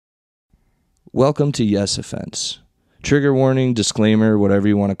Welcome to Yes Offense. Trigger warning, disclaimer, whatever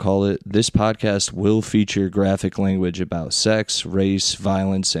you want to call it. This podcast will feature graphic language about sex, race,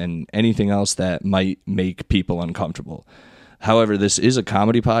 violence, and anything else that might make people uncomfortable. However, this is a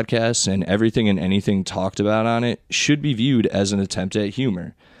comedy podcast, and everything and anything talked about on it should be viewed as an attempt at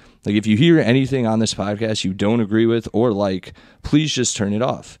humor. Like, if you hear anything on this podcast you don't agree with or like, please just turn it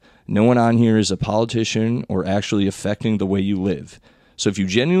off. No one on here is a politician or actually affecting the way you live. So if you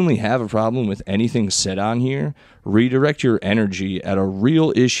genuinely have a problem with anything said on here, redirect your energy at a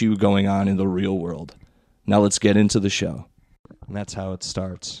real issue going on in the real world. Now let's get into the show. And that's how it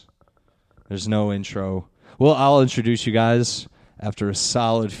starts. There's no intro. Well, I'll introduce you guys after a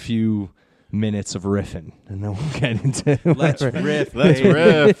solid few minutes of riffing, and then we'll get into Let's riff. Let's baby.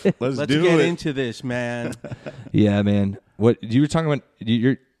 riff. Let's do get it. into this, man. Yeah, man. What you were talking about?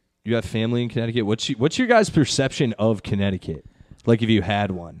 You have family in Connecticut. What's your guys' perception of Connecticut? Like, if you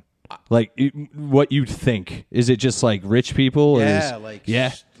had one, like what you'd think? Is it just like rich people? Yeah, or like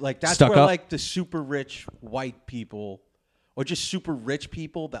that's stuck where up? like the super rich white people, or just super rich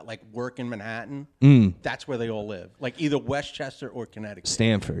people that like work in Manhattan. That's where they all live. Like either Westchester or Connecticut.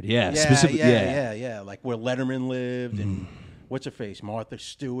 Stanford, yeah. Yeah. Like where Letterman lived and what's her face, Martha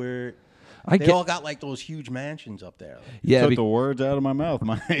Stewart. They all got like those huge mansions up there. Yeah, Took the words out of my mouth,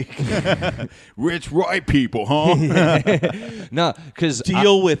 Mike. Rich white people, huh? no, because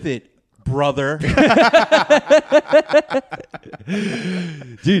Deal with it, brother.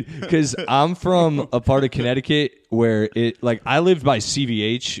 dude, because I'm from a part of Connecticut where I lived by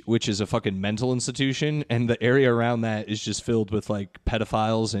CVH, which is a fucking mental institution, and the area around that is just filled with like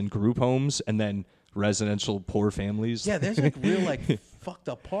pedophiles and group homes, and then residential poor families. Yeah, there's like real like fucked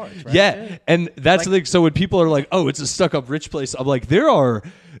up parts, right? Yeah, and that's the thing. So when people are like, "Oh, it's a stuck-up rich place," I'm like, there are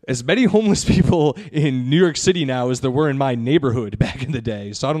as many homeless people in New York City now as there were in my neighborhood back in the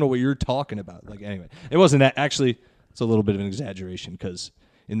day. So I don't know what you're talking about. Like, anyway, it wasn't that. Actually, it's a little bit of an exaggeration because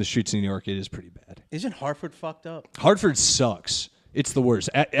in the streets of New York, it is pretty bad. Isn't Hartford fucked up? Hartford sucks. It's the worst.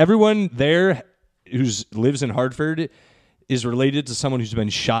 Everyone there who lives in Hartford is related to someone who's been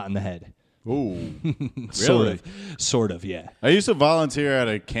shot in the head. Ooh, Sort really? of, yeah. I used to volunteer at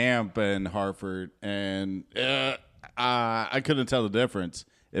a camp in Hartford, and I couldn't tell the difference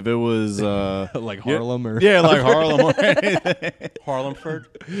if it was like Harlem or like Harlem or anything. Harlemford?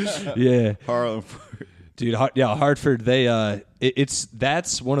 yeah. Harlemford. Dude, Hartford,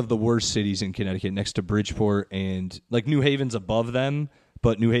 that's one of the worst cities in Connecticut, next to Bridgeport, and like New Haven's above them,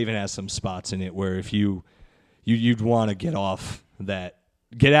 but New Haven has some spots in it where if you'd want to get out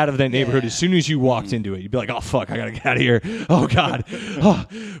of that neighborhood as soon as you walked into it. You'd be like, oh, fuck, I got to get out of here. Oh, God. Oh,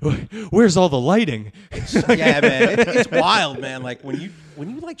 where's all the lighting? Yeah, man. It's wild, man. Like, when you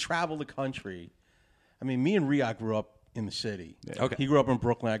like, travel the country, I mean, me and Ryhaad grew up in the city. Yeah. Okay. He grew up in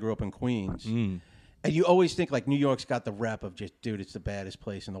Brooklyn. I grew up in Queens. And you always think, like, New York's got the rep of just, dude, it's the baddest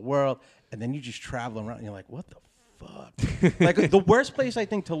place in the world. And then you just travel around, and you're like, what the fuck? Like, the worst place, I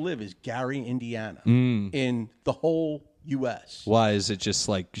think, to live is Gary, Indiana, in the whole U.S. Why? Is it just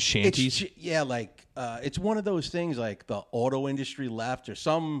like shanties? It's one of those things like the auto industry left or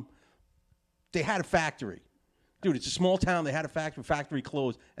they had a factory. Dude, it's a small town. They had a factory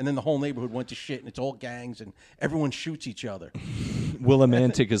closed, and then the whole neighborhood went to shit, and it's all gangs, and everyone shoots each other.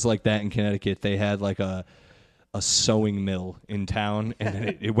 Willimantic is like that in Connecticut. They had like a sewing mill in town, and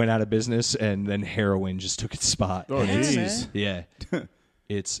then it went out of business, and then heroin just took its spot. Oh, jeez. Yeah.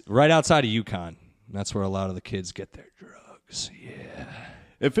 It's right outside of Yukon. That's where a lot of the kids get their drugs. Yeah.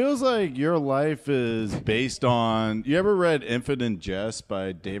 It feels like your life is based on. You ever read Infinite Jest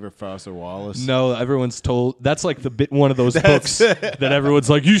by David Foster Wallace? No, everyone's told. That's like one of those books that everyone's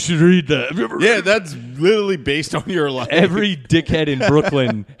like, you should read that. Have you ever read that's literally based on your life. Every dickhead in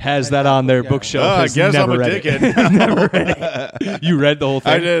Brooklyn has that on their bookshelf. I guess never I'm a read dickhead. Never read it. You read the whole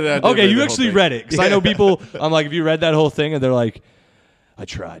thing? I did Okay, read you the actually whole thing. read it. Because I know people, I'm like, have you read that whole thing? And they're like, I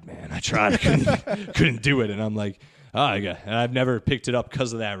tried, man. I couldn't do it. And I'm like, and I've never picked it up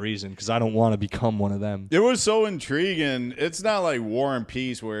because of that reason, because I don't want to become one of them. It was so intriguing. It's not like War and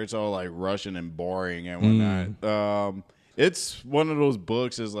Peace where it's all like Russian and boring and whatnot. It's one of those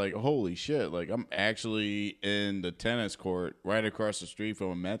books is like, holy shit, like I'm actually in the tennis court right across the street from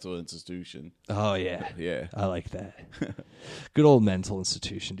a mental institution. Oh, yeah. Yeah. I like that. Good old mental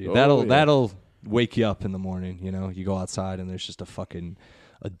institution, dude. Oh, That'll wake you up in the morning, you know? You go outside and there's just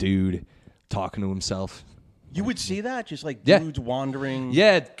a dude talking to himself. You would see that? Just like dudes wandering?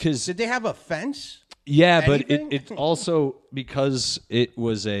 Yeah, because... Did they have a fence? Yeah, Anything? but it also, because it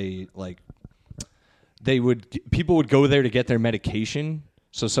was a, like... people would go there to get their medication,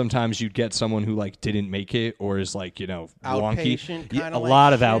 So sometimes you'd get someone who like didn't make it or is like, wonky. Outpatient kinda A like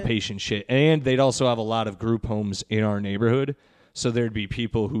lot of shit? outpatient shit. And they'd also have a lot of group homes in our neighborhood. So there'd be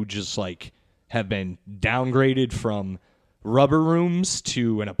people who just like have been downgraded from rubber rooms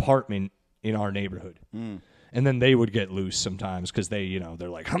to an apartment in our neighborhood. And then they would get loose sometimes because they're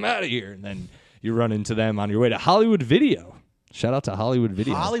like, I'm out of here. And then you run into them on your way to Hollywood Video. Shout out to Hollywood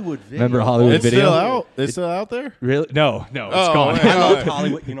Video. Hollywood Video. Remember Hollywood It's Video? still out. It's still out there. Really? No, it's gone. man. I loved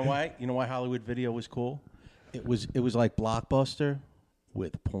Hollywood. You know why? You know why Hollywood Video was cool? It was like Blockbuster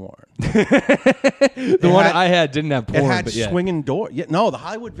with porn. The one I had didn't have porn, It had but yeah. swinging door. Yeah, no, the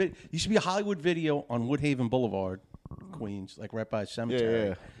Hollywood Video used to be a Hollywood Video on Woodhaven Boulevard, Queens, like right by a cemetery.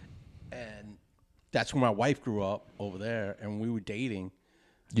 Yeah. And that's where my wife grew up over there, and we were dating.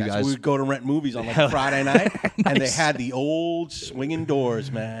 You That's guys- where we would go to rent movies on like Friday night, and they had the old swinging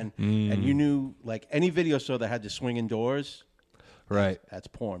doors, man. And you knew like any video store that had the swinging doors, Right. that's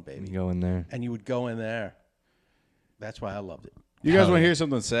porn, baby. You go in there. And you would go in there. That's why I loved it. You guys Hell want to yeah. hear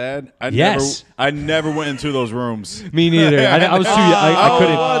something sad? Yes. I never went into those rooms. Me neither. I was too. I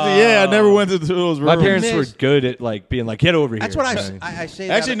couldn't. Yeah, I never went into those rooms. My parents were Miss- good at like being like, get over here. That's what I say.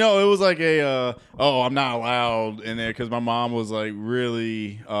 That Actually, no, it was like a, I'm not allowed in there because my mom was like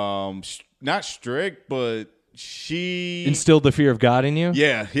really, not strict, but she Instilled the fear of God in you.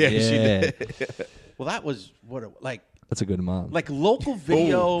 Yeah, she did. Well, that was what it, like. That's a good mom. Like local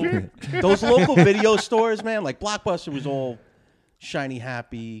video, those local video stores, man. Like Blockbuster was all shiny,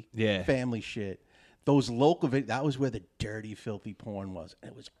 happy, Yeah. family shit. Those local that was where the dirty, filthy porn was,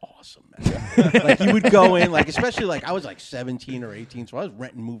 and it was awesome, man. Like you would go in, like especially like I was like 17 or 18, so I was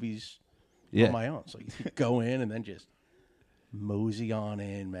renting movies on my own. So you could go in and then just mosey on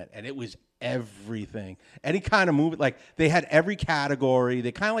in, man, and it was everything. Any kind of movie, like they had every category.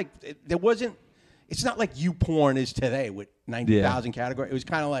 They kind of like there wasn't. It's not like YouPorn is today with 90,000 categories. It was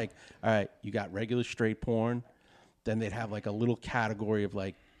kind of like, all right, you got regular straight porn. Then they'd have like a little category of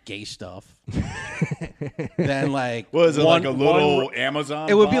like gay stuff. Then like Was it like a little Amazon?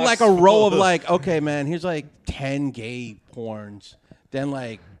 it would be box like a row of full like, okay, man, here's like 10 gay porns. Then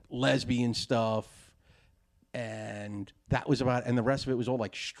like lesbian stuff. And that was about, and the rest of it was all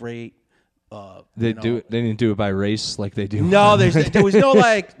like straight. They didn't do it by race like they do. No, there was no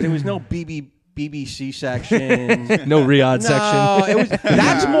like, there was no BBC section. No Ryhaad No, section. it was.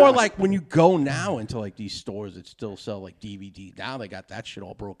 That's more like when you go now into like these stores that still sell like DVD. Now they got that shit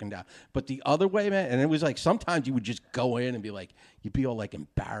all broken down. But the other way, man, and it was like sometimes you would just go in and be like, you'd be all like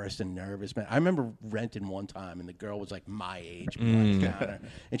embarrassed and nervous, man. I remember renting one time and the girl was like my age behind the counter,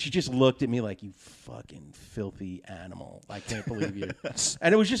 and she just looked at me like, you fucking filthy animal. I can't believe you.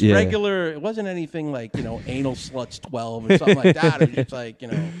 And it was just regular. It wasn't anything like anal sluts 12 or something like that. It was just like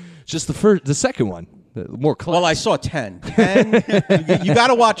Just the second one, the more class. Well, I saw 10. 10 you got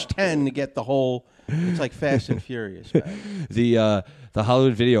to watch 10 to get the whole. It's like Fast and Furious, man. The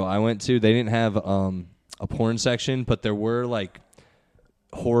Hollywood Video I went to, they didn't have a porn section, but there were like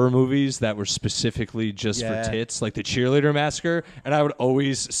horror movies that were specifically just for tits, like the Cheerleader Massacre. And I would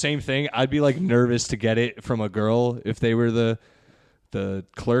always, same thing, I'd be like nervous to get it from a girl if they were the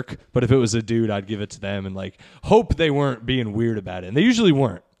clerk, but if it was a dude, I'd give it to them and like hope they weren't being weird about it. And they usually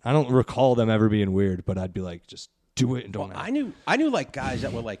weren't. I don't recall them ever being weird, but I'd be like, just do it and don't. I knew like guys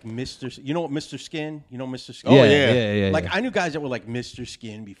that were like Mr. You know what Mr. Skin? You know Mr. Skin? Oh, yeah. Like I knew guys that were like Mr.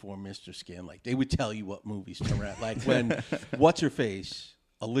 Skin before Mr. Skin. Like they would tell you what movies to rent. Like when what's her face?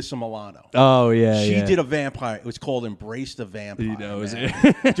 Alyssa Milano. Oh yeah, She did a vampire. It was called Embrace the Vampire. He knows man.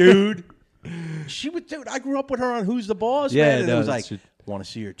 it. Dude. I grew up with her on Who's the Boss, Yeah, man. And no, it was that's like, want to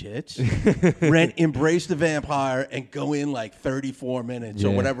see her tits? Rent Embrace the Vampire and go in like 34 minutes or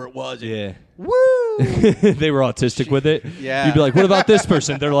whatever it was. Yeah. Woo! They were autistic with it. Yeah. You'd be like, what about this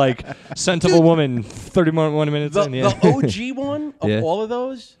person? They're like, sensible woman, 31 minutes in. Yeah. The OG one of Yeah. all of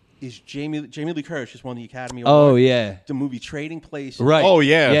those is Jamie Lee Curtis just won the Academy Award. Oh, yeah. The movie Trading Places. Right. Oh,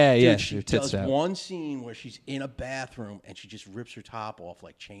 yeah. Yeah, Dude, yeah. she Your tits does out. one scene where she's in a bathroom and she just rips her top off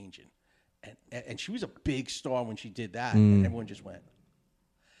like changing. And she was a big star when she did that. And everyone just went.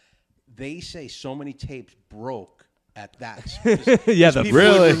 They say so many tapes broke at that. Yeah, People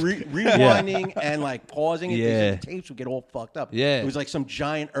really? were rewinding and like pausing it. Yeah. The tapes would get all fucked up. Yeah. It was like some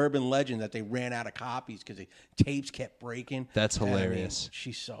giant urban legend that they ran out of copies because the tapes kept breaking. That's And, I mean, hilarious.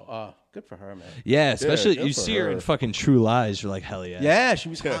 she's so good for her, man. Yeah, especially good you for see her her. in fucking True Lies. You're like, hell yeah. Yeah, she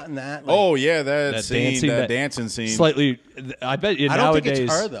was hot in that. Like, Oh yeah, that That scene, dancing, that dancing scene. Slightly, I bet you I don't nowadays. think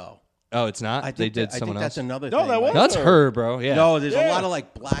it's her though. Oh, it's not? I They think did I someone think else. that's another No, thing. that like- was That's her, bro. Yeah. No, there's a Yeah. lot of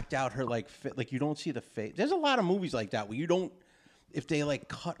like blacked out her like like you don't see the face. There's a lot of movies like that where you don't if they like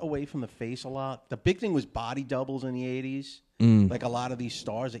cut away from the face a lot. The big thing was body doubles in the 80s. Like a lot of these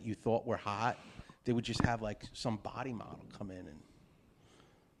stars that you thought were hot, they would just have like some body model come in and.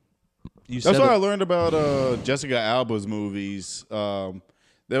 That's what I learned about Jessica Alba's movies. What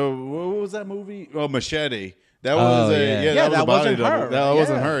was that movie? Oh, Machete. That was that wasn't her. That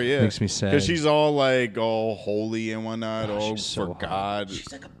wasn't her. Yeah, makes me sad because she's all like all holy and whatnot, all so for God.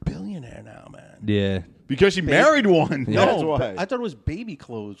 She's like a billionaire now, man. Yeah. Because she married one. No, That's why. I thought it was baby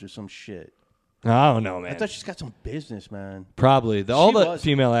clothes or some shit. I don't know, man. I thought she's got some business, man. Probably. All the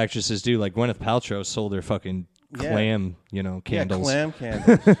female actresses do. Like Gwyneth Paltrow sold her fucking clam, candles. Yeah, clam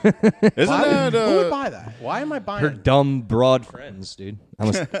candles. Who would buy that? Why am I buying her dumb broad friends, dude?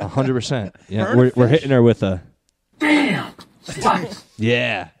 Almost 100%. Yeah, we're hitting her with a. Damn.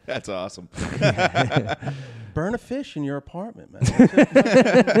 Yeah, that's awesome. Burn a fish in your apartment, man.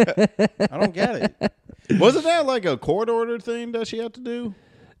 I don't get it. Wasn't that like a court order thing that she had to do?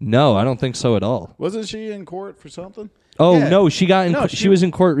 No, I don't think so at all. Wasn't she in court for something? Oh Yeah. no, she was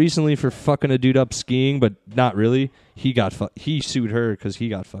in court recently for fucking a dude up skiing, but not really. He sued her because he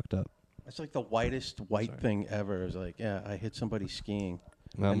got fucked up. It's like the whitest white thing ever. It was like, yeah, I hit somebody skiing,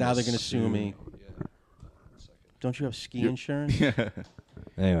 I'm and now they're gonna sue sue me. Don't you have ski insurance?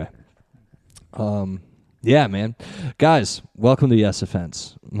 Anyway, yeah, man, guys, welcome to Yes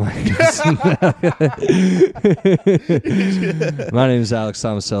Offense. My name is Alex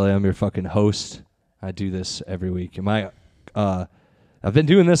Tomaselli. I'm your fucking host. I do this every week. I've been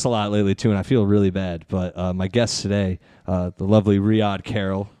doing this a lot lately too, and I feel really bad. But my guest today, the lovely Ryhaad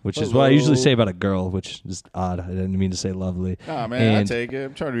Carroll, which is what I usually say about a girl, which is odd. I didn't mean to say lovely. Oh man, I take it.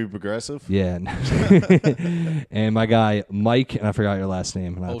 I'm trying to be progressive. Yeah. And my guy Mike, and I forgot your last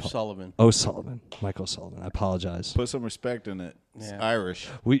name. And O'Sullivan. O'Sullivan. Mike O'Sullivan. I apologize. Put some respect in it. It's Irish.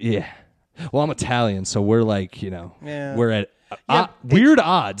 Well, I'm Italian, so we're like, we're at weird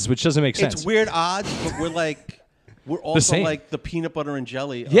odds, which doesn't make sense. It's weird odds, but we're also same. like the peanut butter and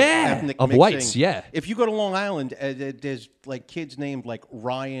jelly of Yeah, ethnic of mixing. whites, yeah. If you go to Long Island, there's like kids named like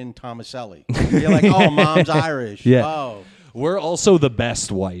Ryan Tomaselli. You're like, oh, mom's Irish. Yeah. Oh. We're also the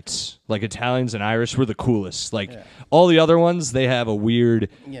best whites. Like Italians and Irish, we're the coolest. Like all the other ones, they have a weird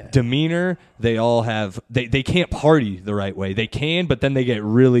demeanor. They all have they can't party the right way. They can, but then they get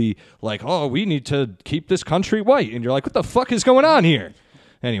really like, oh, we need to keep this country white. And you're like, what the fuck is going on here?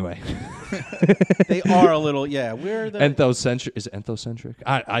 Anyway. They are a little, we're the Enthocentric. Is it enthocentric?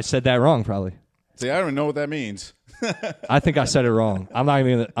 I said that wrong probably. See, I don't even know what that means. I think I said it wrong. I'm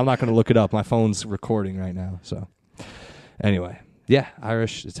not gonna look it up. My phone's recording right now, so anyway,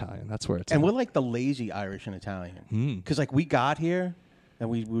 Irish, Italian. That's where it's. And at. we're like the lazy Irish and Italian, because like we got here, and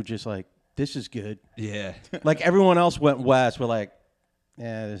we were just like, this is good. Yeah. Like everyone else went west. We're like,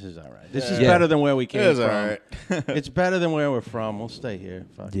 yeah, this is all right. This is better than where we came It is from. all right. It's better than where we're from. We'll stay here.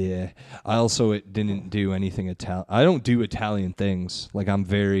 Fuck. Yeah. I also didn't do anything Italian. I don't do Italian things. Like I'm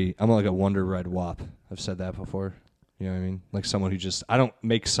like a Wonder Red Wop. I've said that before. You know what I mean? Like someone who I don't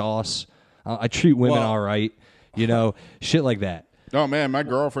make sauce. I treat women all right. Shit like that. Oh man, my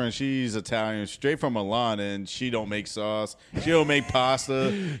girlfriend, she's Italian, straight from Milan, and she don't make sauce. She don't make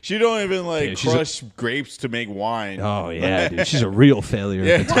pasta. She don't even crush grapes to make wine. Oh yeah, dude. She's a real failure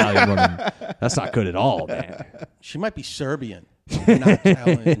of Italian woman. That's not good at all, man. She might be Serbian. Not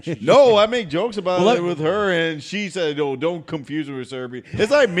Italian. No, I make jokes about it with her, and she said, "Oh, don't confuse me with Serbian."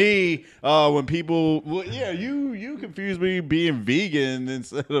 It's like me when people, you confuse me being vegan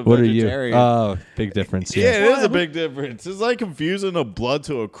instead of what vegetarian. Are you? Oh, big difference. Yeah, it is a big difference. It's like confusing a blood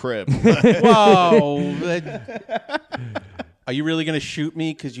to a crip. Whoa. Are you really going to shoot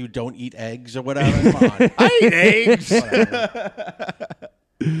me because you don't eat eggs or whatever? Come on. I eat eggs.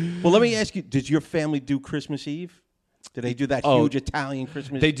 Well, let me ask you, did your family do Christmas Eve? Do they do that huge Italian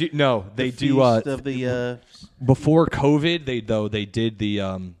Christmas? They do. No, they do. Feast of the before COVID, they did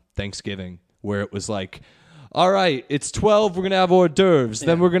the Thanksgiving where it was like, all right, it's 12. We're gonna have hors d'oeuvres.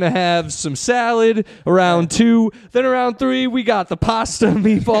 Then we're gonna have some salad around 2. Then around 3, we got the pasta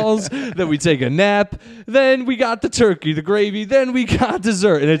meatballs. Then we take a nap. Then we got the turkey, the gravy. Then we got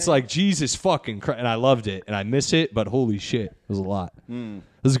dessert. And it's like Jesus fucking Christ. And I loved it, and I miss it. But holy shit, it was a lot. It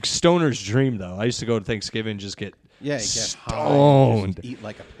was a stoner's dream, though. I used to go to Thanksgiving and just get. Yeah, you get stoned. high, just eat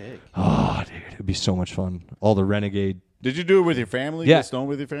like a pig. Oh, dude, it'd be so much fun. All the renegade. Did you do it with your family? Yeah. Get stoned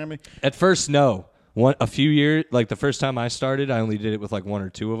with your family? At first, no. A few years, like the first time I started, I only did it with like 1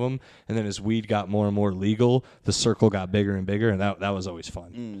 or 2 of them, and then as weed got more and more legal, the circle got bigger and bigger, and that was always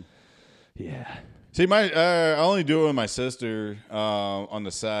fun. Yeah. See, I only do it with my sister on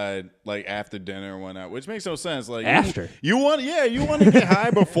the side, like after dinner and whatnot, which makes no sense. Like after you want to get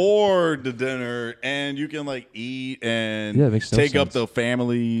high before the dinner, and you can like eat and it makes no take sense. up the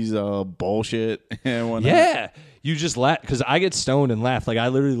family's bullshit and whatnot. You just laugh because I get stoned and laugh. Like I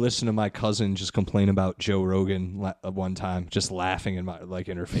literally listened to my cousin just complain about Joe Rogan one time, just laughing in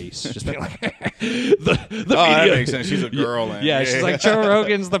her face, just being like, "The media." That makes sense. She's a girl. Yeah, she's like, Joe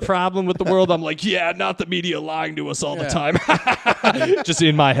Rogan's the problem with the world. I'm like, yeah, not the media lying to us all the time. Just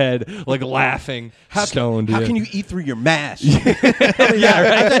in my head, like laughing, stoned. How can you eat through your mask? Yeah,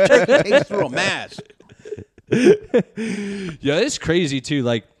 right. That turkey tastes through a mask. Yeah, it's crazy too.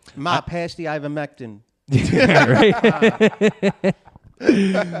 Like, Pass the ivermectin. right?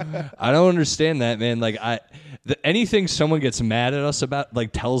 I don't understand that, man. Like anything someone gets mad at us about,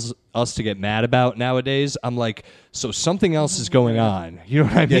 like tells us to get mad about nowadays, I'm like, so something else is going on. You know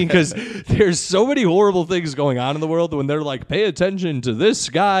what I mean? Because there's so many horrible things going on in the world. When they're like, pay attention to this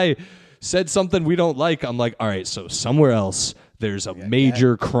guy said something we don't like. I'm like, all right, so somewhere else there's a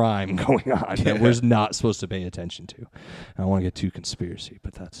major crime going on that we're not supposed to pay attention to. I don't want to get too conspiracy,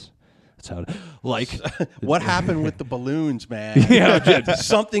 but that's how what happened with the balloons, man? Yeah,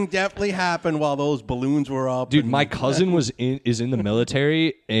 something definitely happened while those balloons were up. Dude, my cousin is in the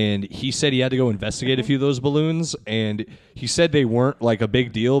military, and he said he had to go investigate a few of those balloons, and he said they weren't like a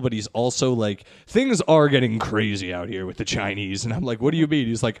big deal, but he's also like, things are getting crazy out here with the Chinese, and I'm like, what do you mean?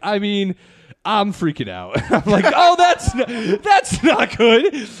 He's like, I mean, I'm freaking out. I'm like, oh, that's not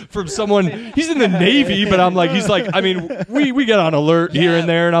good from someone. He's in the Navy, but I'm like, he's like, I mean, we get on alert here and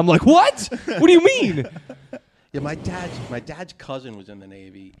there, and I'm like, what? What do you mean? Yeah, my dad's cousin was in the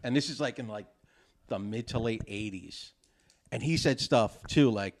Navy, and this is like in like the mid to late '80s, and he said stuff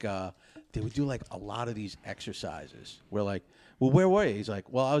too, like they would do like a lot of these exercises. We're like, well, where were you? He's like,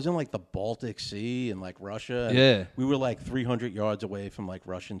 well, I was in like the Baltic Sea and like Russia. And yeah, we were like 300 yards away from like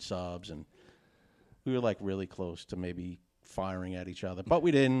Russian subs, and we were like really close to maybe firing at each other, but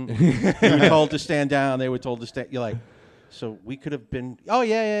we didn't. We were told to stand down. They were told to stand. You're like. So we could have been,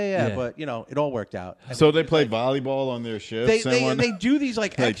 yeah. But, you know, it all worked out. So they play volleyball on their ships? They do these,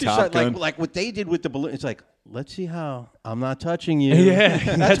 like, exercises, like what they did with the balloon. It's like, let's see how I'm not touching you. Yeah,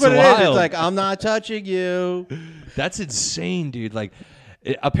 that's what wild. It is. It's like, I'm not touching you. That's insane, dude. Like,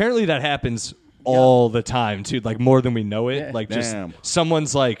 apparently that happens all the time, too. Like, more than we know it. Yeah. Like, just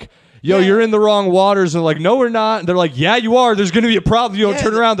someone's like, yo, you're in the wrong waters. And they're like, no, we're not. And they're like, yeah, you are. There's going to be a problem. You don't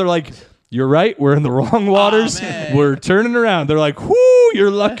turn around. They're like... You're right. We're in the wrong waters. We're turning around. They're like, whoo,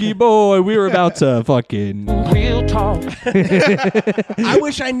 you're lucky boy. We were about to fucking... Real talk. I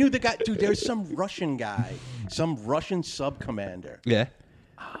wish I knew the guy. Dude, there's some Russian guy, some Russian sub-commander. Yeah.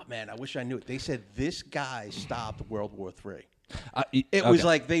 Oh, man, I wish I knew it. They said this guy stopped World War III. It was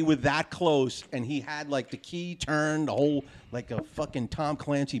like they were that close, and he had like the key turned, the whole, like a fucking Tom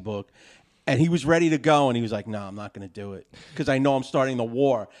Clancy book. And he was ready to go, and he was like, no, I'm not going to do it because I know I'm starting the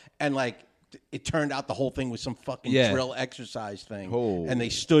war. And, like, it turned out the whole thing was some fucking drill exercise thing. Oh. And they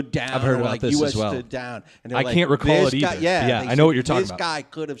stood down. I've heard about like, this US as well. stood down. And I can't recall it either. Yeah, I know what you're talking about. This guy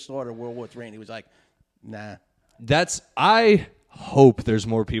could have started World War III, and he was like, nah. I hope there's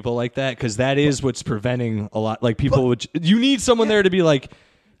more people like that because that is what's preventing a lot. Like, people you need someone there to be like,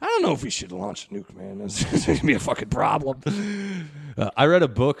 I don't know if we should launch a nuke, man. It's going to be a fucking problem. I read a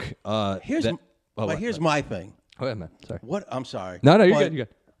book. Here's my thing. Oh, yeah, man. Sorry. I'm sorry. No, you're good. You're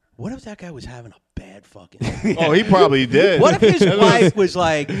good. What if that guy was having a bad fucking day? Oh, he probably did. What if his wife was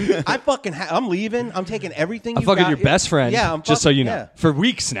like, I'm leaving. I'm taking everything I'm fucking your best friend. Yeah, just so you know. Yeah. For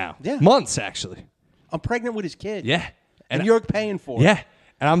weeks now. Yeah. Months, actually. I'm pregnant with his kid. Yeah. And you're paying for it. Yeah.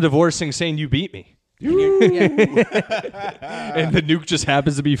 And I'm divorcing saying you beat me. And the nuke just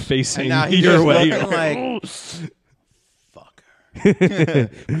happens to be facing your way. Like, fucker.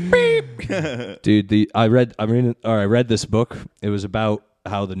 Dude, I read this book. It was about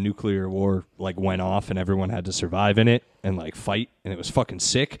how the nuclear war like went off and everyone had to survive in it and like fight, and it was fucking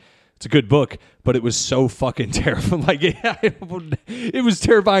sick. It's a good book, but it was so fucking terrifying. Like, it was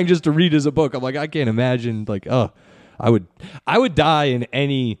terrifying just to read as a book. I'm like, I can't imagine. Like, I would die in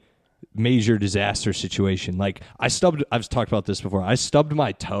any major disaster situation. Like, I've talked about this before. I stubbed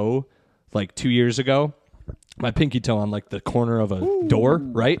my toe like 2 years ago, my pinky toe on like the corner of a door,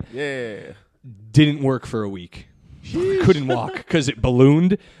 right? Yeah. Didn't work for a week. Couldn't walk because it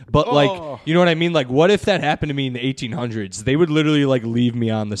ballooned. But like, you know what I mean? Like, what if that happened to me in the 1800s? They would literally like leave me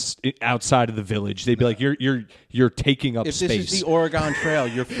on the outside of the village. They'd be like, "You're taking up space." If this is the Oregon Trail,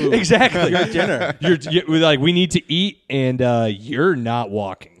 your food, exactly, your dinner. You're like, we need to eat, and you're not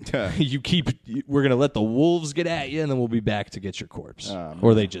walking. We're gonna let the wolves get at you, and then we'll be back to get your corpse.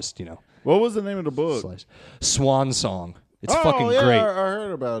 Or they just, What was the name of the book? Swan Song. It's fucking great. I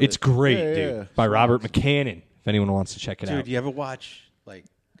heard about it. It's great, dude. By Robert McCannon. If anyone wants to check it out. Dude, you ever watch, like,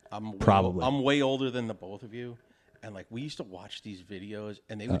 I'm Probably. I'm way older than the both of you, and like we used to watch these videos,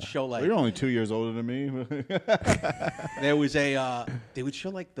 and they would show like You're only 2 years older than me. there was a they would show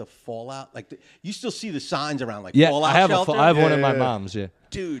like the fallout, like you still see the signs around like Yeah, fallout I have shelter. I have one of my Yeah. mom's. Yeah,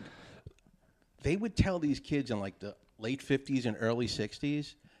 Dude, they would tell these kids in like the late 50s and early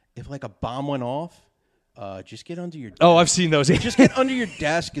 60s, if like a bomb went off, just get under your desk. Oh, I've seen those. Just get under your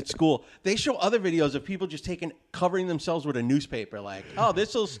desk at school. They show other videos of people just covering themselves with a newspaper, like, oh,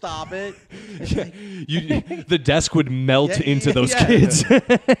 this will stop it. It's like, The desk would melt Yeah, into those yeah. kids.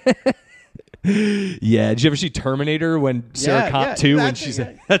 Yeah, did you ever see Terminator when Sarah Connor too? When exactly, she's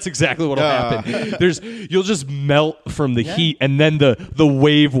yeah. that's exactly what'll happen. You'll just melt from the heat, and then the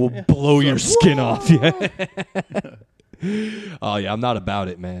wave will blow your skin off. Yeah. Oh yeah, I'm not about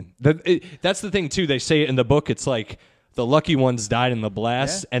it, man. That's the thing too. They say it in the book. It's like the lucky ones died in the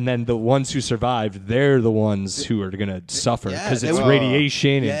blast, and then the ones who survived, they're the ones who are gonna suffer because it's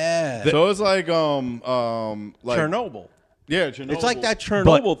radiation. Yeah. So it's like Chernobyl. Yeah, Chernobyl. It's like that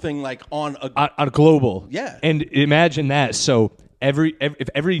Chernobyl thing, like on a global. Yeah. And imagine that. So if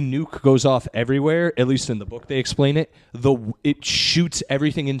every nuke goes off everywhere, at least in the book they explain it, it shoots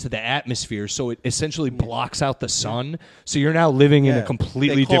everything into the atmosphere, so it essentially blocks out the sun. So you're now living in a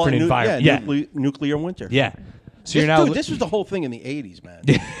completely different environment. Yeah, nuclear winter. Yeah. So you're now this was the whole thing in the 80s, man.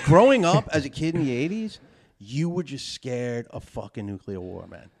 Growing up as a kid in the 80s, you were just scared of fucking nuclear war,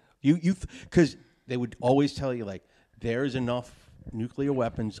 man. Because they would always tell you, like, there's enough nuclear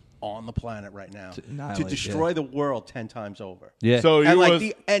weapons on the planet right now to destroy the world 10 times over. Yeah. So And you like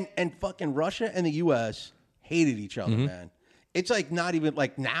was, and fucking Russia and the US hated each other, man. It's like not even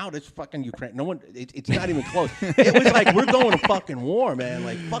like now that's fucking Ukraine. No one it's not even close. It was like we're going to fucking war, man.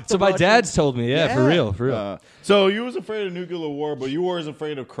 Like fuck the So my Russians. dad's told me, for real. so you was afraid of nuclear war, but you weren't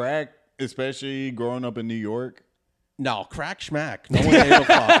afraid of crack, especially growing up in New York. No, crack schmack. No one gave a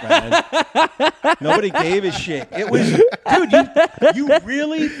fuck, man. Nobody gave a shit. It was, dude, you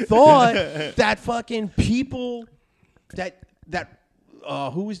really thought that fucking people,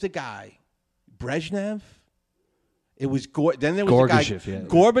 who was the guy? Brezhnev? It was, then there was Gorbachev, the guy, yeah.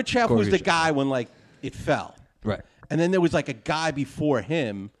 Gorbachev was the Gorbachev. guy when, like, it fell. Right. And then there was, like, a guy before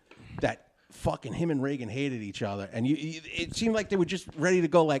him that fucking him and Reagan hated each other. And it seemed like they were just ready to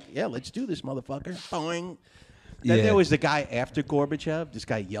go, like, yeah, let's do this, motherfucker. Boing. Then there was the guy after Gorbachev, this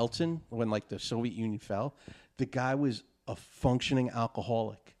guy Yeltsin, when like the Soviet Union fell. The guy was a functioning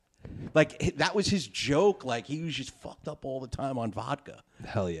alcoholic. Like that was his joke. Like he was just fucked up all the time on vodka.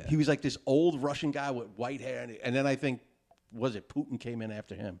 Hell yeah. He was like this old Russian guy with white hair, and then I think Putin came in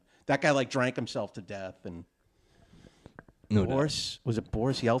after him. That guy like drank himself to death. And was it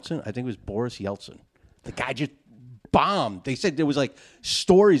Boris Yeltsin? I think it was Boris Yeltsin. The guy just bombed. They said there was like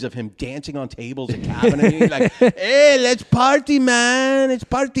stories of him dancing on tables and cabinets. Like, hey, let's party, man! It's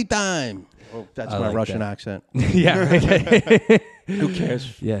party time. Oh, that's my like Russian that. accent. Yeah. Right. Who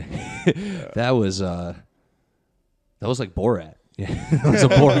cares? Yeah. That was like Borat. Yeah.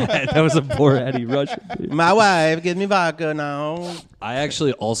 That was a Borat-y Russian. My wife gives me vodka now. I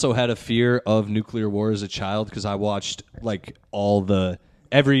actually also had a fear of nuclear war as a child because I watched like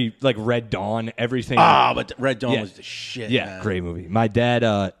every like Red Dawn, everything. But Red Dawn was the shit. Yeah, man. great movie. My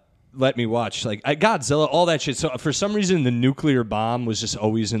dad let me watch like Godzilla, all that shit. So for some reason, the nuclear bomb was just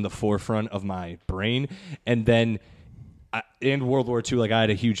always in the forefront of my brain. And then in World War II, like I had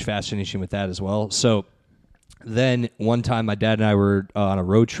a huge fascination with that as well. So then one time, my dad and I were on a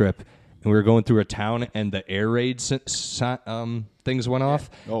road trip, and we were going through a town, and the air raid things went off,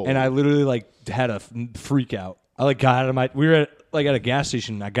 and I literally like had a freak out. I like got out of we were at a gas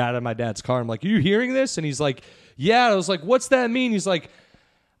station, and I got out of my dad's car. I'm like, "Are you hearing this?" And he's like, "Yeah." And I was like, "What's that mean?" He's like,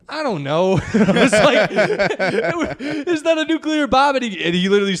 "I don't know." I was like, "Is that a nuclear bomb?" And he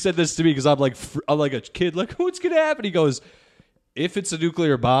literally said this to me because I'm like a kid, like, "What's gonna happen?" He goes, "If it's a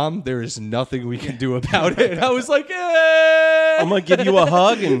nuclear bomb, there is nothing we can do about it." And I was like, I'm going to give you a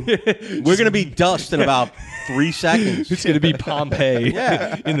hug, and we're going to be dust in about 3 seconds. It's going to be Pompeii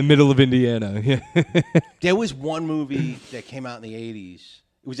in the middle of Indiana. Yeah. There was one movie that came out in the 80s.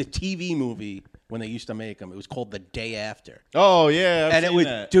 It was a TV movie when they used to make them. It was called The Day After. Oh, yeah. I've And it seen was,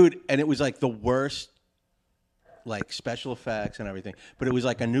 that. dude, and it was like the worst, like special effects and everything. But it was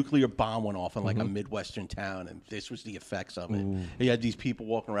like a nuclear bomb went off in like a Midwestern town, and this was the effects of it. You had these people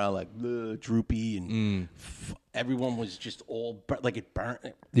walking around like droopy, and everyone was just all like it burnt.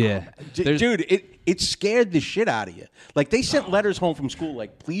 Yeah. Dude, it scared the shit out of you. Like they sent letters home from school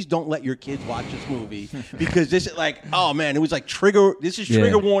like, please don't let your kids watch this movie because this is like, oh man, it was like trigger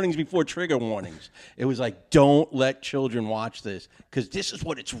warnings before trigger warnings. It was like, don't let children watch this because this is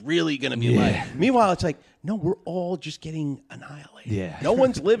what it's really going to be like. Meanwhile, it's like, no, we're all just getting annihilated. Yeah. No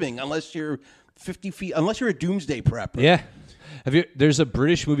one's living unless you're 50 feet, unless you're a doomsday prepper. Yeah. There's a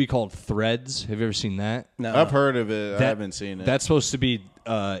British movie called Threads. Have you ever seen that? No. I've heard of it. I haven't seen it. That's supposed to be,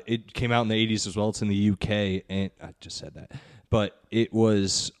 it came out in the 80s as well. It's in the UK. And I just said that. But it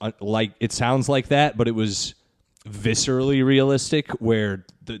was it sounds like that, but it was viscerally realistic where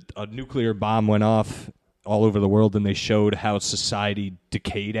a nuclear bomb went off all over the world and they showed how society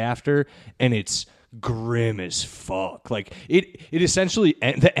decayed after. And it's grim as fuck. Like, it essentially,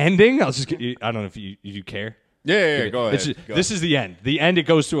 the ending, I don't know if you care. Yeah, go ahead. This is the end. The end, it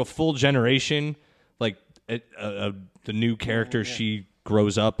goes through a full generation. Like, the new character, she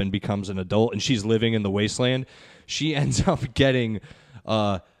grows up and becomes an adult, and she's living in the wasteland. She ends up getting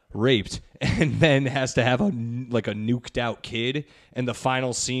raped and then has to have a nuked out kid. And the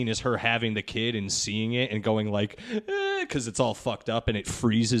final scene is her having the kid and seeing it and going like, because it's all fucked up, and it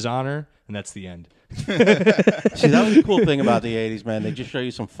freezes on her. And that's the end. See, that was the cool thing about the 80s, man. They just show you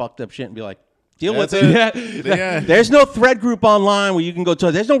some fucked up shit and be like, deal with it. Yeah. There's no thread group online where you can go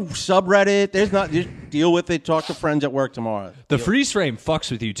to. There's no subreddit. There's not. Just deal with it. Talk to friends at work tomorrow. The freeze frame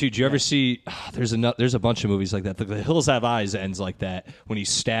fucks with you too. Do you ever see? There's a bunch of movies like that. The Hills Have Eyes ends like that when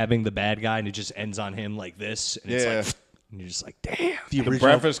he's stabbing the bad guy and it just ends on him like this. And it's like, and you're just like, damn. The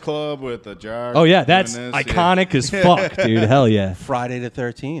Breakfast Club with the jar. Oh yeah, that's iconic as fuck, dude. Hell yeah. Friday the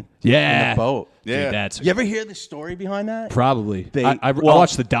 13th. Yeah. In the boat. Yeah. Dude, you ever hear the story behind that? Probably. I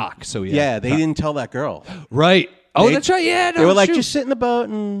watched the doc, so yeah. Yeah, they didn't tell that girl. Right. That's right. Yeah. No, they were like, just sit in the boat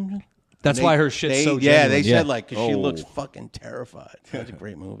and. That's why her shit's so genuine. Yeah, they said like, because she looks fucking terrified. That's a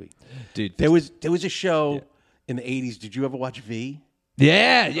great movie, dude. There was a show in the 80s. Did you ever watch V?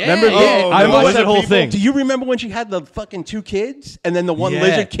 Yeah. Remember? I watched that whole thing. Do you remember when she had the fucking two kids, and then the one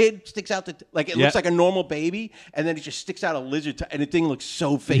lizard kid sticks out it looks like a normal baby, and then it just sticks out a lizard, and the thing looks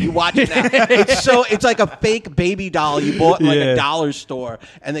so fake. You watch it now. It's like a fake baby doll you bought in like a dollar store,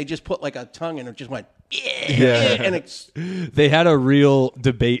 and they just put like a tongue, and it just went. And they had a real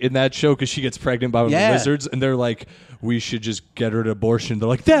debate in that show because she gets pregnant by one of the lizards, and they're like, we should just get her an abortion. They're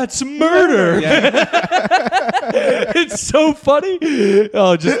like, that's murder. It's so funny.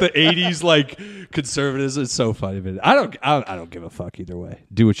 Oh, just the 80s like conservatives. It's so funny, but I don't give a fuck either way.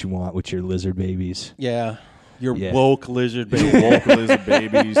 Do what you want with your lizard babies. Yeah, your woke lizard babies. Woke lizard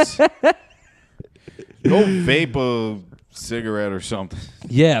babies. Go vape a cigarette or something.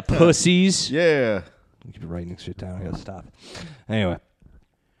 Yeah, pussies. Yeah. Keep writing shit down. I gotta stop. Anyway,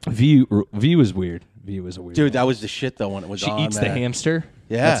 V was weird. V was a weird. Dude, that was the shit though when it was she on. Eats the hamster.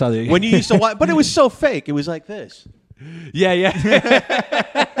 Yeah. That's how they, when you used to watch, but it was so fake. It was like this. Yeah.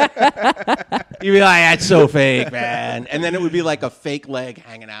 You'd be like, that's so fake, man. And then it would be like a fake leg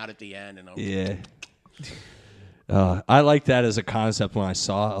hanging out at the end. I like that as a concept when I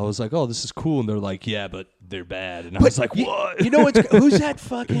saw it. I was like, oh, this is cool. And they're like, yeah, but they're bad. And I was like, what? You know who's that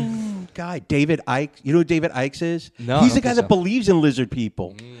fucking guy? David Icke. You know who David Icke is? No. He's the guy that believes in lizard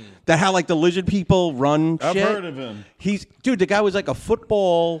people. That how like the lizard people run I've shit. heard of him. The guy was like a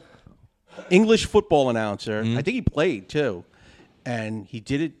English football announcer. I think he played too. And he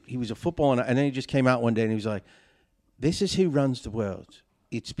did it. He was a football announcer. And then he just came out one day and he was like, this is who runs the world.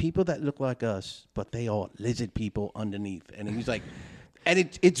 It's people that look like us, but they are lizard people underneath. And he was like, and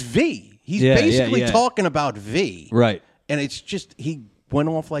it's V. He's basically talking about V. Right. And it's just, he went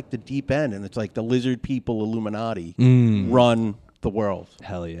off like the deep end, and it's like the lizard people Illuminati run the world.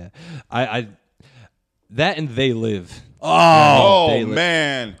 Hell yeah. I that and They Live. Oh,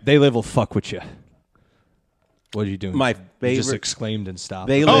 man. They Live will fuck with you. What are you doing? My favorite. You just exclaimed and stopped.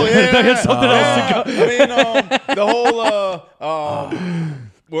 They Live. Oh, yeah. Something else to go. I mean, the whole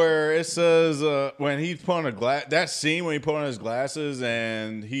where it says when he put on that scene when he put on his glasses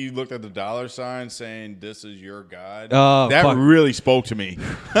and he looked at the dollar sign saying, "This is your God." Oh, that really spoke to me.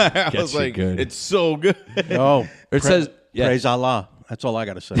 I was like, good. "It's so good." Oh, it says, "Praise Allah." That's all I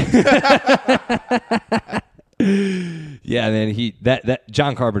got to say. Yeah, man. That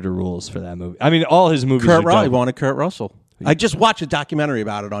John Carpenter rules for that movie. I mean, all his movies. He wanted Kurt Russell. I just watched a documentary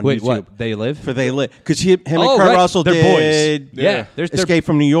about it on YouTube. What? They Live? For They Live. Because him and Kurt Russell they're did boys. Yeah. Escape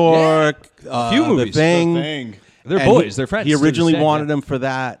from New York. A few movies. The Thing. They're And boys. They're friends. He to this originally day, wanted yeah. him for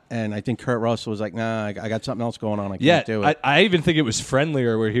that, and I think Kurt Russell was like, "Nah, I got something else going on. I Yeah, can't do it." I even think it was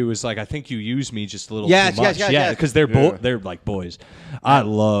friendlier where he was like, "I think you used me just a little Yes, too much." yes, yes. Because they're like boys. I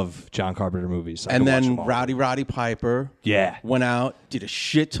love John Carpenter movies. I And can watch then them all. Roddy Piper Yeah. went out, did a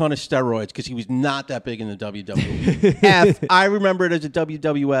shit ton of steroids because he was not that big in the WWF. I remember it as a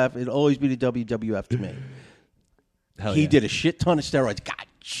WWF. It'll always be the WWF to me. Hell He yeah. did a shit ton of steroids, got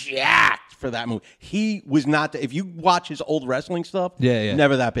jacked for that movie. He was not, if you watch his old wrestling stuff, Yeah.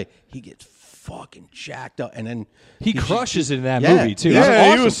 never that big. He gets fucking jacked up, and then He crushes in that Yeah. movie too. Yeah. Yeah,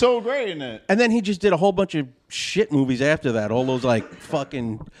 awesome. he was so great in it. And then he just did a whole bunch of shit movies after that. All those like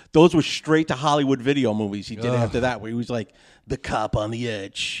fucking, those were straight to Hollywood video movies he did after that, where he was like the cop on the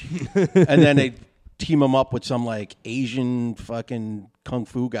edge. And then they team him up with some like Asian fucking kung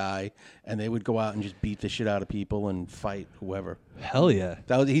fu guy, and they would go out and just beat the shit out of people and fight whoever. Hell yeah.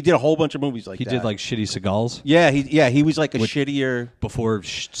 He did a whole bunch of movies like He that. did like shitty Seagulls he was like a shittier. before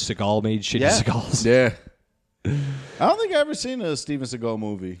Seagal made shitty Yeah. Seagulls. Yeah. I don't think I've ever seen a Steven Seagal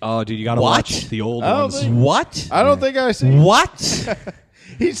movie. Oh, dude, you gotta What? watch the old I don't ones. think- What? I don't think I've seen. What?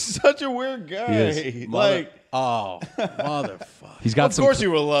 He's such a weird guy. is. Like, Oh, motherfucker. He's got of some. course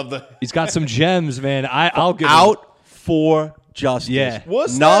you will love that. He's got some gems, man. I'll give him. Out for justice. Yeah.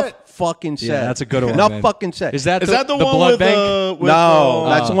 What's Enough that? fucking said. Yeah, that's a good one. Enough man. fucking said. Is that Is the, that the the one blood with bank? No,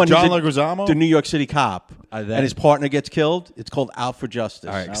 that's the one. John He's Leguizamo? the New York City cop, that- and his partner gets killed. It's called Out for Justice.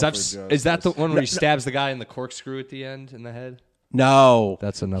 All right, 'cause Out that's, for is that the justice. one where he stabs the guy in the corkscrew at the end in the head? No,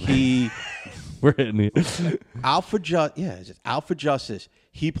 That's another. He We're hitting it. Out for Justice. Yeah, it's Out for Justice.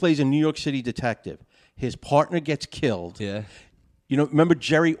 He plays a New York City detective. His partner gets killed. Yeah. You know, remember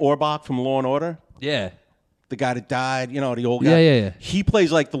Jerry Orbach from Law and Order? Yeah. The guy that died. You know, the old guy. Yeah, yeah, yeah. He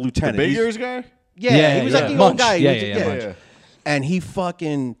plays like the lieutenant. Big He's- ears guy? Yeah, he was like the old Munch. guy. He Yeah, was- yeah, yeah, Munch. Yeah. And he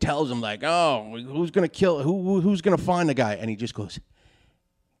fucking tells him like, "Oh, who's gonna kill? Who's gonna find the guy?" And he just goes,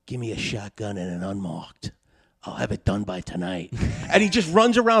 "Give me a shotgun and an unmarked. I'll have it done by tonight." And he just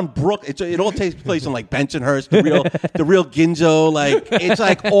runs around It all takes place in like Bensonhurst, the real Ginzo. Like it's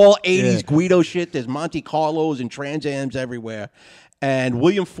like all '80s Guido shit. There's Monte Carlos and Trans Ams everywhere. And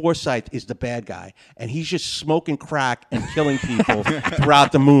William Forsythe is the bad guy, and he's just smoking crack and killing people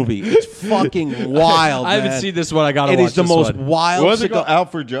throughout the movie. It's fucking wild. I haven't man. seen this one. I gotta It watch is the this most one. wild. What was it cigar- called?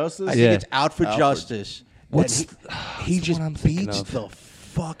 Out for Justice? I think Yeah. it's Out for Justice. What's- He the just one I'm thinking beats of? the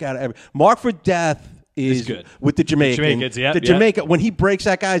fuck out of every. Mark for Death is good. with the Jamaican. Jamaicans, yep, the yep. Jamaican when he breaks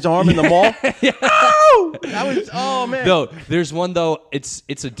that guy's arm in the mall. Oh, that was man. No, there's one though. It's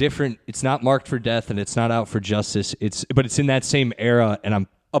a different. It's not Marked for Death and it's not Out for Justice. But it's in that same era. And I'm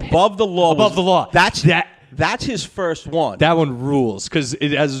Above the Law. Above the Law. That's his first one. that one rules because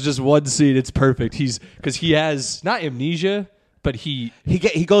it has just one scene. It's perfect. Because he has not amnesia, but he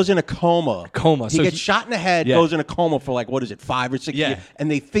goes in a coma. Coma. He So gets he- shot in the head. Yeah. Goes in a coma for like what is it, 5 or 6 Yeah. years, and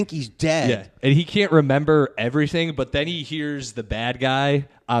they think he's dead. Yeah, and he can't remember everything, but then he hears the bad guy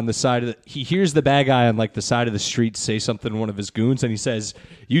on the side of he hears the bad guy on like the side of the street say something to one of his goons, and he says,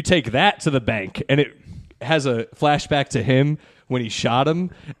 "You take that to the bank," and it has a flashback to him when he shot him,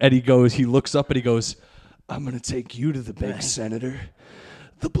 and he looks up and he goes, "I'm gonna take you to the bank, Senator."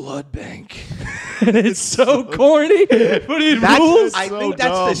 The blood bank. And it's so corny, but it rules. I so think that's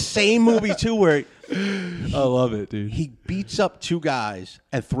dumb. the same movie too, where I love it, dude. he beats up 2 guys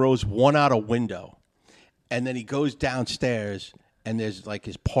and throws one out a window, and then he goes downstairs and there's like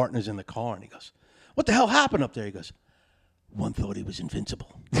his partner's in the car, and he goes, "What the hell happened up there?" He goes, "One thought he was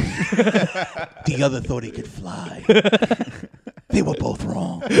invincible. The other thought he could fly. They were both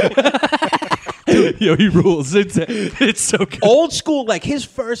wrong." Yo, he rules. It's so good. Old school, like his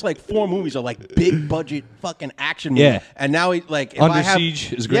first like 4 movies are like big budget fucking action movies. Yeah. And now he like if Under I have,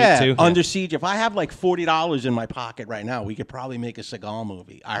 Siege is great, yeah, too. Under Yeah. Siege. If I have like $40 in my pocket right now, we could probably make a Seagal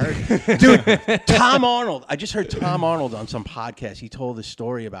movie. I heard, dude, Tom Arnold. I just heard Tom Arnold on some podcast. He told a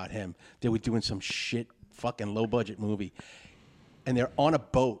story about him. They were doing some shit fucking low budget movie, and they're on a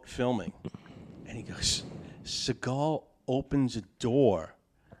boat filming, and he goes, Seagal opens a door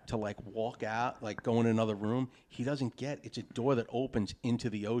to like walk out, like go in another room. He doesn't get it's a door that opens into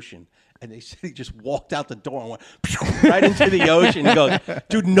the ocean. And they said he just walked out the door and went right into the ocean. He goes,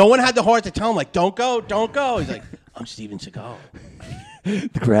 dude, no one had the heart to tell him, like, don't go, don't go. He's like, I'm Steven Seagal.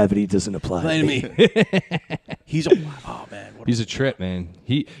 The gravity doesn't apply Play to me. He's a trip, He's a trip, man.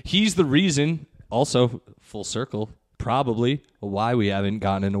 He's the reason. Also, full circle. probably why we haven't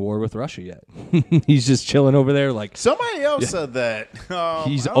gotten in a war with Russia yet. He's just chilling over there like... Somebody else said that.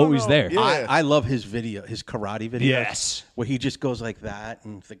 He's always there. Yeah. I love his video, his karate video. Yes. Where he just goes like that,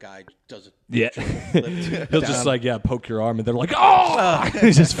 and the guy does it. Yeah. He'll just down. like, poke your arm, and they're like, oh!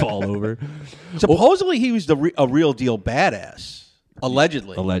 He just fall over. Supposedly, he was a real deal badass.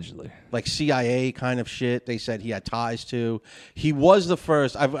 Allegedly. Like CIA kind of shit. They said he had ties to. He was the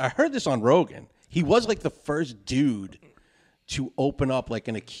first. I heard this on Rogan. He was like the first dude to open up like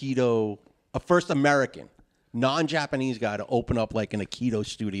an Aikido, a first American, non-Japanese guy to open up like an Aikido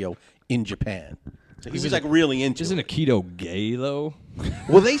studio in Japan. So he was like really into it. Isn't Aikido gay, though?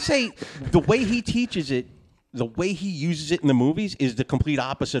 Well, they say the way he teaches it, the way he uses it in the movies is the complete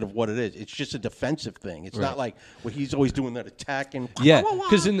opposite of what it is. It's just a defensive thing. It's not like where he's always doing that attack and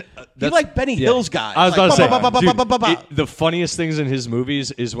because he like Benny Hill's guy. I was like, about to say, the funniest things in his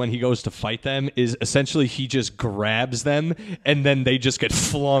movies is when he goes to fight them is essentially he just grabs them and then they just get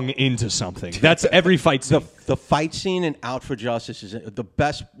flung into something. That's every fight scene. The fight scene in Out for Justice is the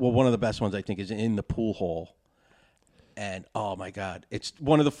best. Well, one of the best ones I think is in the pool hall. And oh my God, it's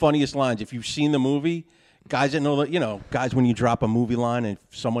one of the funniest lines. If you've seen the movie. Guys that know that, guys, when you drop a movie line and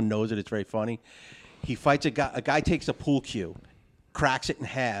someone knows it, it's very funny. He fights a guy. A guy takes a pool cue, cracks it in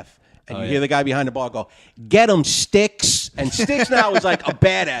half, and you hear the guy behind the bar go, "Get him, Sticks!" And Sticks now is like a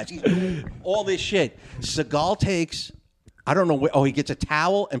badass. He's doing all this shit. Seagal takes, I don't know where. Oh, he gets a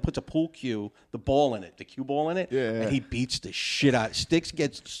towel and puts a pool cue, the ball in it, the cue ball in it, and he beats the shit out. Sticks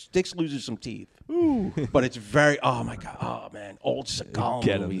loses some teeth. Ooh. But it's very. Oh my God. Oh man, old Seagal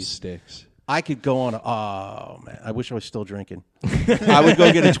Get movies. him, Sticks. I could go on. Oh man, I wish I was still drinking. I would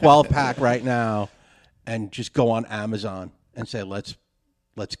go get a 12-pack right now, and just go on Amazon and say, "Let's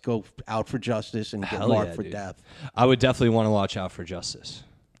go Out for Justice and get marked for death." I would definitely want to watch Out for Justice.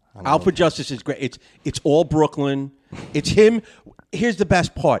 Out for Justice is great. It's all Brooklyn. It's him. Here's the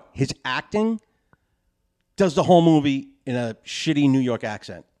best part: his acting does the whole movie in a shitty New York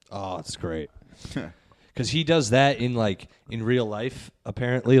accent. Oh, that's great. Because he does that in real life,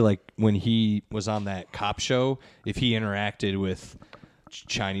 apparently. Like when he was on that cop show, if he interacted with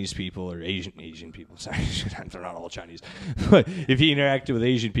Chinese people or Asian people, sorry, they're not all Chinese, but if he interacted with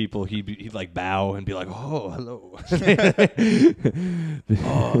Asian people, he'd like bow and be like, "Oh, hello."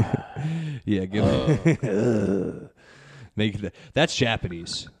 Yeah, that's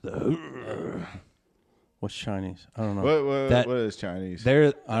Japanese. What's Chinese? I don't know. What is Chinese?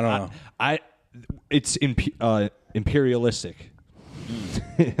 I don't know. It's imperialistic.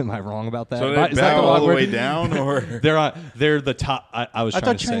 Am I wrong about that? So they bow all the way down, or they're the top. I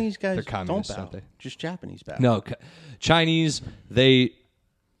thought Chinese guys they're communists, don't bow. Just Japanese bow. No, Chinese.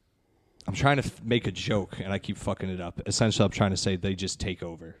 I'm trying to make a joke, and I keep fucking it up. Essentially, I'm trying to say they just take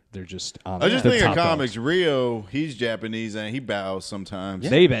over. They're just on. I just think of comics. Rio, he's Japanese, and he bows sometimes. Yeah.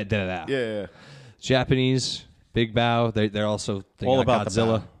 They did that. Yeah. Japanese, big bow. They're also all about Godzilla.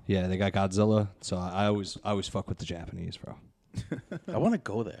 the bow. Yeah, they got Godzilla. So I always fuck with the Japanese, bro. I want to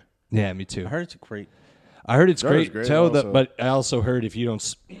go there. Yeah, me too. I heard it's great. I heard it's great too, but I also heard if you don't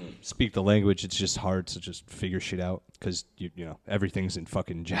speak the language, it's just hard to just figure shit out because you know everything's in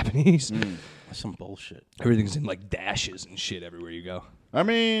fucking Japanese. That's some bullshit. Everything's in like dashes and shit everywhere you go. I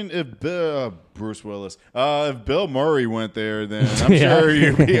mean, if Bruce Willis, if Bill Murray went there, then I'm sure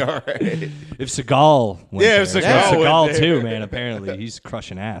you'd be all right. If Seagal went there. If Seagal went too, there. Man. Apparently, he's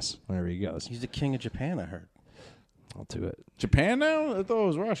crushing ass wherever he goes. He's the king of Japan, I heard. I'll do it. Japan now? I thought it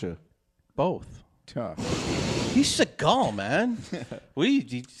was Russia. Both. Tough. He's Seagal, man. Do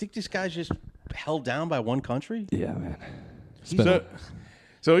you think this guy's just held down by one country? Yeah, man.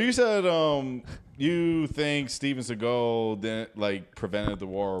 So you said you think Steven Seagal prevented the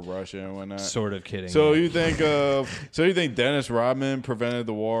war of Russia and whatnot? Sort of kidding. So you think Dennis Rodman prevented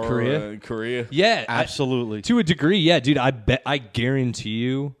the war in Korea? Yeah, absolutely. To a degree, yeah, dude. I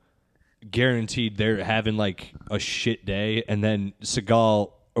guaranteed they're having like a shit day, and then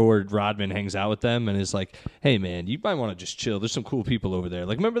Seagal or Rodman hangs out with them and is like, "Hey, man, you might want to just chill. There's some cool people over there.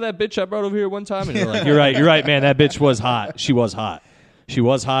 Like, remember that bitch I brought over here one time?" And they're like, "You're right, man. That bitch was hot. She was hot. She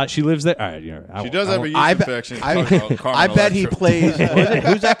lives there. All right, she does have a yeast infection. I bet he plays.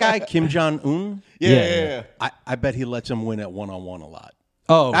 Who's that guy? Kim Jong Un. Yeah. I bet he lets him win at 1-on-1 a lot.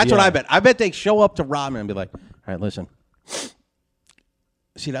 Oh, that's what I bet. I bet they show up to Rodman and be like, "All right, listen.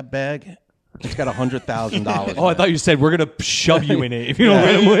 See that bag? It's got $100,000. Oh, I thought you said we're gonna shove you in it if you don't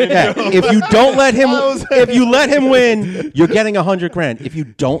let him win. Yeah. If you don't let him, if you let him win, you're getting $100,000. If you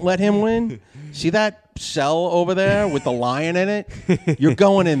don't let him win, see that cell over there with the lion in it? You're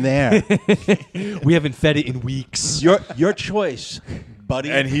going in there. We haven't fed it in weeks. Your choice: buddy.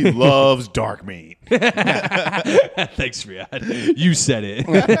 And he loves dark meat. Thanks, Ryhaad. You said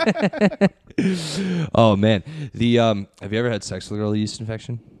it. Oh man, have you ever had sex with a girl with yeast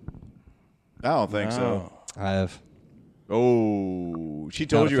infection? I don't think so. I have. Oh, she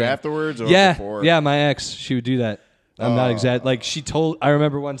told Not a you fan. afterwards or Yeah, before? yeah. My ex, she would do that. I'm not exact. Like she told. I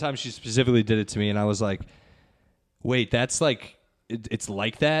remember one time she specifically did it to me, and I was like, "Wait, that's like." It's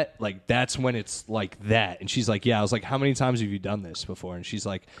like that? Like, that's when it's like that. And she's like, yeah. I was like, how many times have you done this before? And she's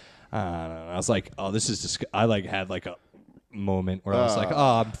like, I don't know. I was like, oh, this is I like had like a moment where I was like,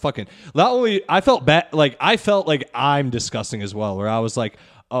 oh, I'm fucking. Not only I felt bad, like I felt like I'm disgusting as well. Where I was like,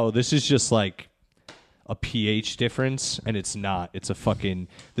 oh, this is just like a pH difference, and it's not. It's a fucking.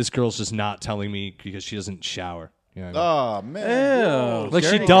 This girl's just not telling me because she doesn't shower. You know what I mean? Oh, man. Ew. Like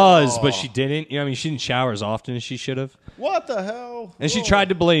she does, but she didn't. You know what I mean? She didn't shower as often as she should have. What the hell? And she tried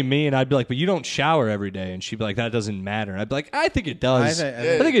to blame me, and I'd be like, but you don't shower every day. And she'd be like, that doesn't matter. And I'd be like, I think it does.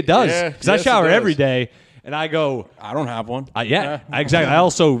 I think it does. Because I shower every day, and I go, I don't have one. Exactly. I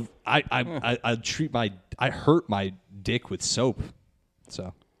also, I treat I hurt my dick with soap.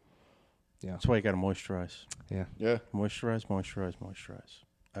 So, yeah. That's why you got to moisturize. Yeah. Yeah. Moisturize.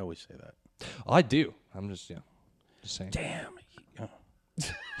 I always say that. Oh, I do. I'm just, just saying. Damn.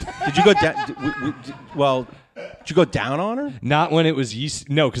 Did you go down? Did you go down on her? Not when it was yeast.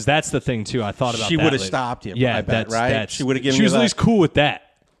 No, because that's the thing too. I thought about. She that would have later. stopped you. Yeah, I bet, that's right. She would have given. She was you at that. least cool with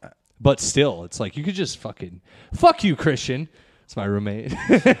that. But still, it's like you could just fucking fuck you, Christian. It's my roommate.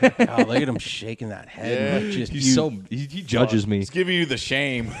 Oh, look at him shaking that head. Yeah. Like just, he judges me. It's giving you the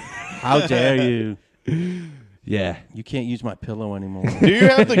shame. How dare you? Yeah. You can't use my pillow anymore. Do you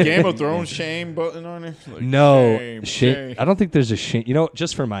have the Game of Thrones shame button on it? Like, No. shame. I don't think there's a shame. You know,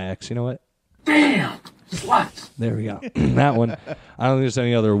 just for my ex, you know what? Damn! What? There we go. That one. I don't think there's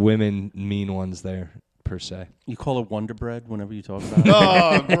any other women mean ones there, per se. You call it Wonder Bread whenever you talk about it.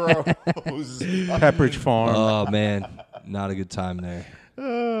 Oh, gross. Pepperidge Farm. Oh, man. Not a good time there.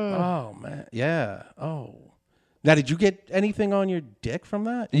 Oh, man. Yeah. Oh. Now, did you get anything on your dick from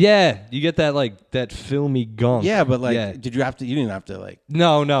that? Yeah. You get that, like, that filmy gunk. Yeah, but, like, Yeah. did you have to? You didn't have to, like,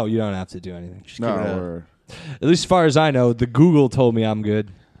 No, you don't have to do anything. just give it a, No. At least as far as I know, the Google told me I'm good.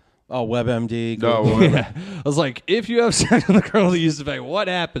 oh, WebMD. No. Google. Yeah. I was like, if you have sex with a girl that used to fake, what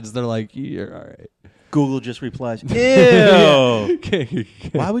happens? They're like, you're all right. Google just replies, ew.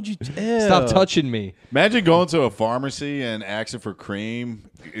 Why would you? Ew. Stop touching me. Imagine going to a pharmacy and asking for cream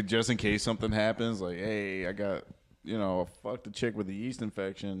just in case something happens. Like, hey, I got, fucked a chick with a yeast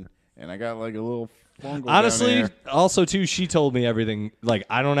infection, and I got like a little fungal Honestly, down there. also too, she told me everything. Like,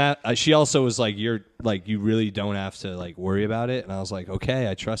 I don't have. She also was like, "You're like, you really don't have to like worry about it." And I was like, "Okay,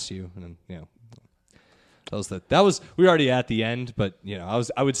 I trust you." And then, that was we were already at the end, but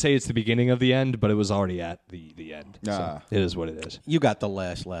I would say it's the beginning of the end, but it was already at the end. So it is what it is. You got the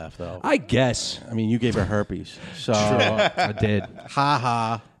last laugh, though. I guess. I mean, you gave her herpes, so I did. ha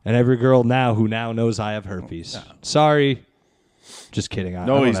ha. And every girl who now knows I have herpes. No. Sorry. Just kidding.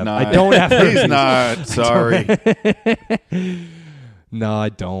 No, he's not. I don't have herpes. He's not. Sorry. No, I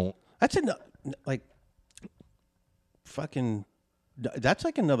don't. That's like fucking. That's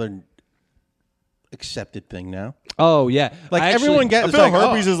like another accepted thing now. Oh yeah, Like I everyone I gets feel like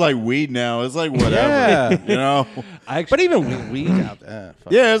herpes is like weed now. It's like whatever. Yeah. But even weed out there.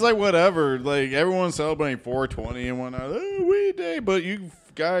 Yeah, it's like whatever. Like everyone's celebrating 420 and whatnot. Oh, weed day, but you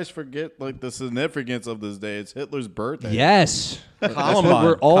guys forget like the significance of this day. It's Hitler's birthday. Yes, Columbine.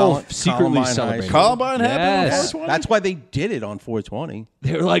 we're all secretly Columbine High celebrating. School. Columbine happened on Yes. 420. That's why they did it on 420.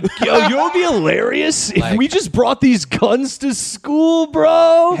 They were like, "Yo, you know, it'd be hilarious if we just brought these guns to school,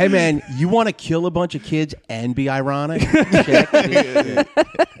 bro." Hey man, you want to kill a bunch of kids and be ironic? Check this shit.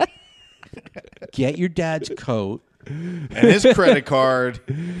 Get your dad's coat. and his credit card.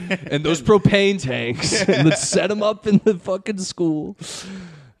 And those propane tanks. Let's set them up in the fucking school.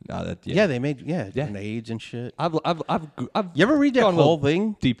 No, Yeah, they made grenades and shit. I've You ever read that gone a whole little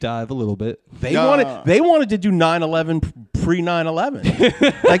thing? deep dive a little bit. They wanted to do 9/11 pre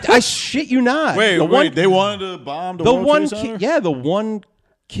 9/11. Like I shit you not. Wait, the one, they wanted to bomb the the World one Trade Center? kid, yeah, the one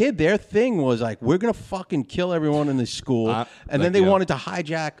kid. Their thing was like, we're gonna fucking kill everyone in this school, and then they wanted to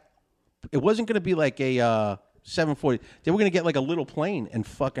hijack. It wasn't gonna be like a 740. They were gonna get like a little plane and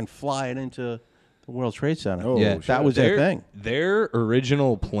fucking fly it into the World Trade Center. Oh, Yeah, that was their thing. Their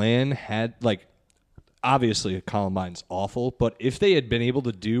original plan had obviously Columbine's awful, but if they had been able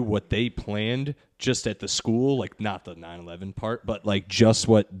to do what they planned just at the school, like not the 9/11 part, but like just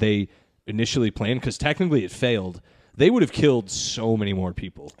what they initially planned, because technically it failed, they would have killed so many more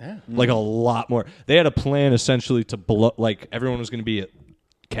people. Yeah. Like a lot more. They had a plan essentially to blow, like everyone was going to be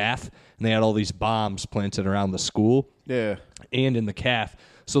calf, and they had all these bombs planted around the school. Yeah. And in the calf.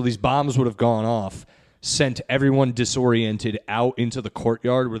 So these bombs would have gone off, sent everyone disoriented out into the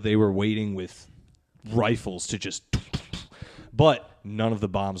courtyard where they were waiting with rifles to just... But none of the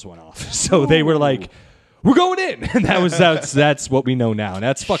bombs went off. So they were like, we're going in. And that's what we know now. And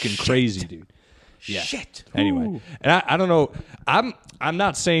that's fucking crazy, dude. Yeah. Shit. Anyway, and I don't know. I'm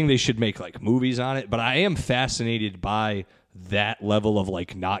not saying they should make like movies on it, but I am fascinated by that level of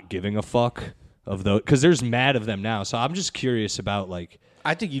like not giving a fuck of those, because there's mad of them now. So I'm just curious about like,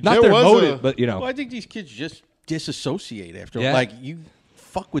 I think you not There their was motive, but you know, Well, I think these kids just disassociate after. Yeah. Like, you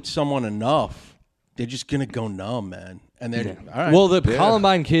fuck with someone enough, they're just gonna go numb, man. And they're all right. well, the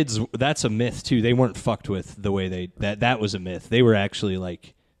Columbine kids, that's a myth too. They weren't fucked with the way that was a myth. They were actually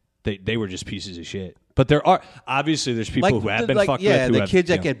like, they were just pieces of shit. But there are obviously there's people who have been fucked with. Yeah, who the have, kids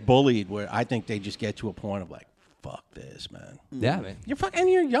that you know. get bullied, where I think they just get to a point of like, fuck this, man. Yeah, man. You're fucking,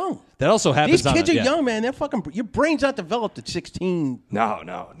 you're young. That also happens. These kids on are young, man. They're fucking. Your brain's not developed at 16. No,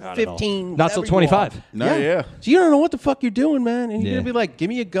 not 15, at all. Not till whatever you 25. are. No, yeah. So you don't know what the fuck you're doing, man. And you're Yeah. gonna be like, give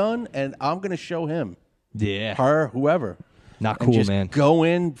me a gun, and I'm gonna show him, Yeah, her, whoever. not And cool, just man. go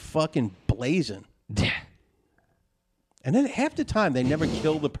in fucking blazing. Yeah. And then half the time they never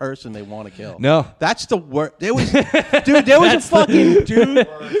kill the person they want to kill. No. That's the worst. There was, dude. There was a fucking dude.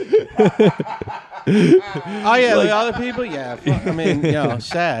 Oh yeah, the other people. Yeah, fuck, I mean,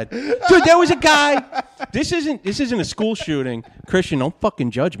 sad. Dude, there was a guy. This isn't a school shooting. Christian, don't fucking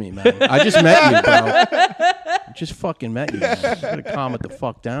judge me, man. I just met you, bro. I just fucking met you. Man. You gotta calm it the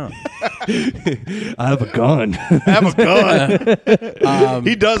fuck down. I have a gun. Have a gun.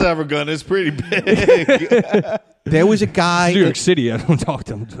 He does have a gun. It's pretty big. There was a guy. New York City. I don't talk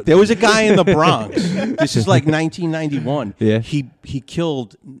to him. There was a guy in the Bronx. This is like 1991. Yeah. He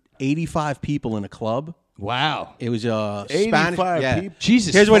killed 85 people in a club. Wow. It was a 85 Spanish. Yeah. people?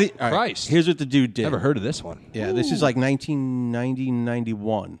 Jesus Here's what Christ. all right, here's what the dude did. Never heard of this one. Yeah, this is like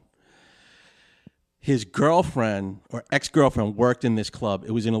 1991. His girlfriend or ex-girlfriend worked in this club.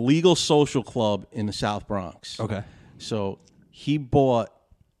 It was an illegal social club in the South Bronx. Okay. So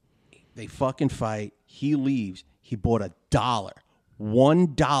they fucking fight. He leaves. He bought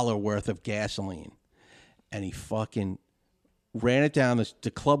 $1 worth of gasoline, and he fucking ran it down.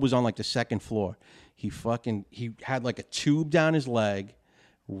 The club was on like the second floor. He had like a tube down his leg,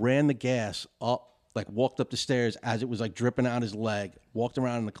 ran the gas up, like walked up the stairs as it was like dripping out his leg, walked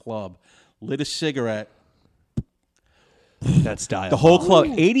around in the club, lit a cigarette. That's diabolical. The whole club,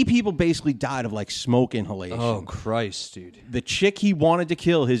 80 people basically died of like smoke inhalation. Oh, Christ, dude. The chick he wanted to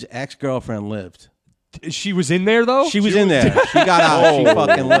kill, his ex-girlfriend, lived. She was in there, though? She was in there. She got out. She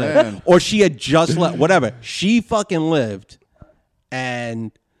fucking lived. man. Or she had just left. Whatever. She fucking lived.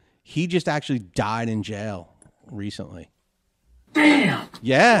 And he just actually died in jail recently. Damn.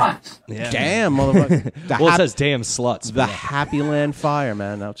 Yeah. Yeah. Damn, motherfucker. Well, it says damn sluts. the but Happy Land Fire,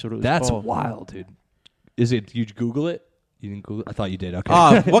 man. That's what it was that's called. wild, dude. Is it, you Google it? You didn't Google it? I thought you did.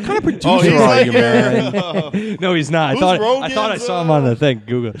 Okay. What kind of producer he's are like you, man? No, he's not. I thought I saw him on the thing.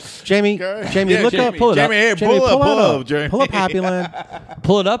 Google it. Jamie, Yeah, look up. Pull it Jamie, up. here, pull up, up. Jamie. Pull up Happy Land.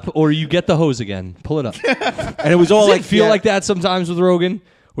 Pull it up, or you get the hose again. Pull it up. And it was all Does like it feel yeah. like that sometimes with Rogan,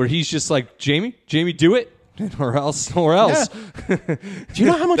 where he's just like, Jamie, do it, or else. Do you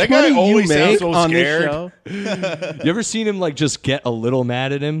know how much That guy money you always sounds make so on scared. this show? You ever seen him like just get a little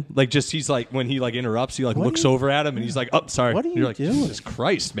mad at him? Like just he's like when he like interrupts, he like looks over at him and he's like, "Oh, sorry." What are you You're like, doing? Jesus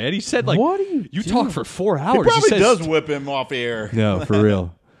Christ, man! He said like, What are you You doing? talk for 4 He hours. probably says, does whip him off air. No, for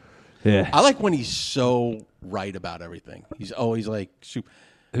real. Yeah. I like when he's so right about everything. He's always like,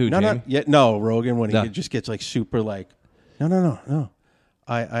 Who? Jamie? Rogan, when No. he just gets like super like, no.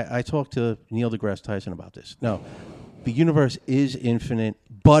 I talked to Neil deGrasse Tyson about this. No, the universe is infinite,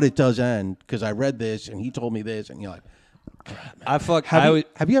 but it does end because I read this and he told me this, and you're like,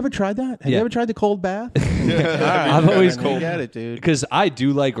 have you ever tried that? Have you Yeah. ever tried the cold bath? I've always I get it, dude. because I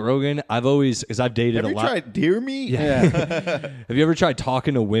do like Rogan. Because I've dated Have a you lot. tried deer meat? Yeah. Have you ever tried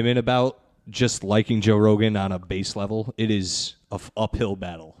talking to women about just liking Joe Rogan on a base level? It is a uphill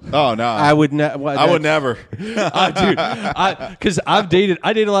battle. Oh no, I would never. I would never. Dude, because I dated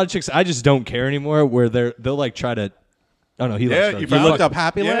a lot of chicks. I just don't care anymore. Where they'll like try to. Oh no, he Yeah, likes you drugs. You looked up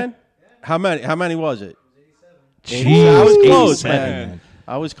Happy Yeah. Land? How many was it? Jeez, I was close, 87, man.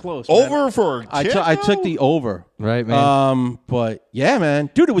 I was close. Man. Over for a chick, I took the over. Right, man. But yeah,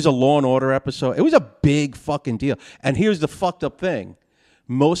 man, dude, it was a Law and Order episode. It was a big fucking deal. And here's the fucked up thing: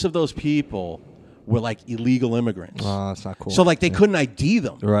 most of those people were like illegal immigrants. Oh, that's not cool. So like they couldn't ID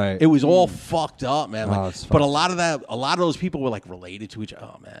them. Right. It was all fucked up, man. Like, it's but a lot of those people were like related to each other.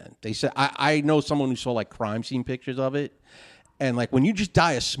 Oh man. They said I know someone who saw like crime scene pictures of it. And like when you just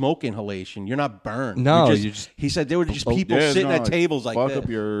die of smoke inhalation, you're not burned. No, he said there were just people sitting at tables like fuck this. up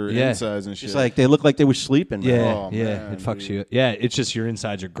your Yeah. insides and shit. Just like they look like they were sleeping. Man. Yeah, Oh, yeah, man, it fucks dude. you. Yeah, it's just your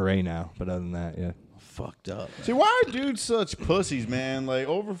insides are gray now. But other than that, yeah. Fucked up. See, why are dudes such pussies, man? Like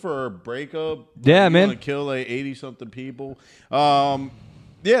over for a breakup. Yeah, like, man. You want to kill like 80-something people. Yeah,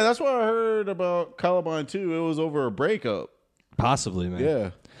 that's what I heard about Columbine too. It was over a breakup. Possibly, man.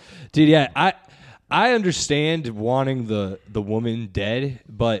 Yeah. Dude, yeah, I understand wanting the woman dead,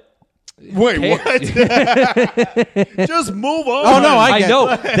 but Wait, what? Just move on. Oh, no, I get know.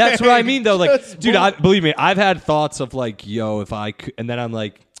 That's what I mean, though. Like, dude, move- believe me, I've had thoughts of like, yo, if I could, and then I'm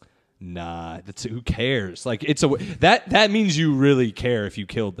like, nah, who cares? Like, that means you really care if you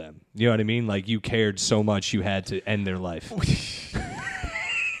killed them. You know what I mean? Like, you cared so much you had to end their life.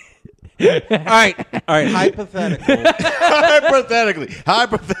 All right. Hypothetically.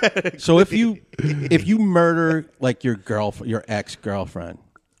 So if you murder like your ex-girlfriend,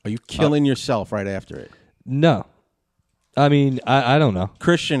 are you killing yourself right after it? No, I mean, I don't know.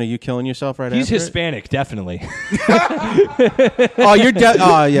 Christian, are you killing yourself right He's after Hispanic, definitely. it? Oh, you're dead.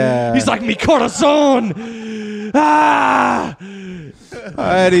 Oh, yeah. He's like mi corazón. Ah.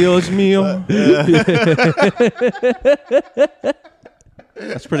 Adios mío.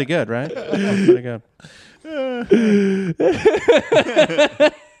 That's pretty good, right? That's pretty good.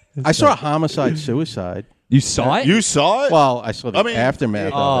 I saw a homicide-suicide. You saw it? You saw it? Well, I saw the mean, aftermath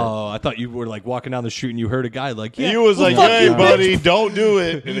of Oh, I thought you were like walking down the street and you heard a guy like, yeah. He was like, fuck hey, you, buddy, don't do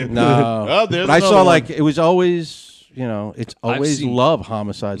it. And it. then, No. Oh, there's But I saw another like one. it was always, it's always seen- love,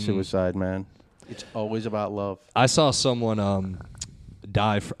 homicide-suicide, man. It's always about love. I saw someone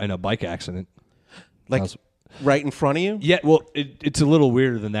die in a bike accident. Like right in front of you? Yeah, well, it's a little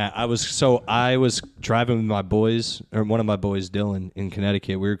weirder than that. I was driving with my boys, or one of my boys, Dylan, in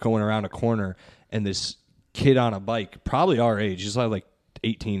Connecticut. We were going around a corner, and this kid on a bike, probably our age, he's like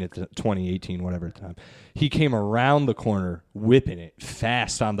 18 at the 20, 18, whatever at the time. He came around the corner, whipping it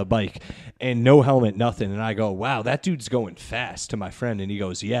fast on the bike, and no helmet, nothing. And I go, wow, that dude's going fast, to my friend. And he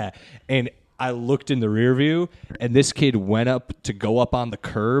goes, yeah. And I looked in the rear view, and this kid went up to go up on the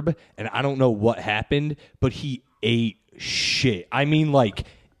curb, and I don't know what happened, but he ate shit. I mean, like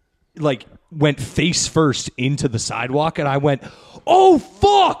went face first into the sidewalk, and I went, oh,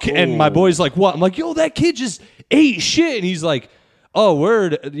 fuck! And my boy's like, what? I'm like, yo, that kid just ate shit. And he's like, oh,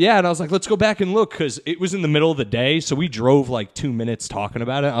 word. Yeah, and I was like, let's go back and look, because it was in the middle of the day, so we drove like 2 minutes talking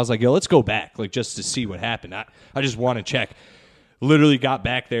about it. I was like, yo, let's go back, like, just to see what happened. I just want to check. Literally got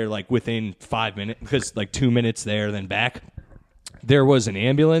back there like within 5 minutes, because like 2 minutes there, then back. There was an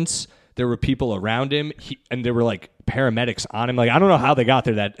ambulance. There were people around him, and there were like paramedics on him. Like, I don't know how they got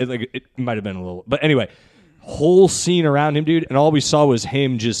there. It might have been a little, but anyway, whole scene around him, dude. And all we saw was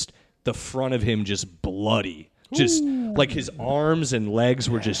him, just the front of him, just bloody, just like his arms and legs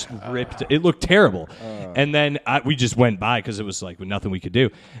were just ripped. It looked terrible. And then we just went by because it was like nothing we could do.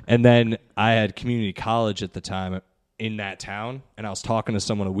 And then I had community college at the time in that town, and I was talking to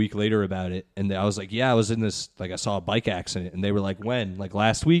someone a week later about it, and I was like, yeah, I was in this, like, I saw a bike accident, and they were like, when? Like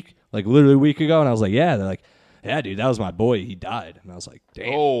last week? Like literally a week ago? And I was like, yeah. They're like, yeah, dude, that was my boy. He died. And I was like,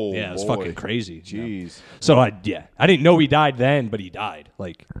 damn. Oh, yeah, it was boy. fucking crazy. you know? Jeez. So I didn't know he died then, but he died.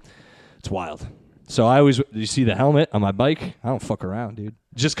 Like, it's wild. So you see the helmet on my bike? I don't fuck around, dude.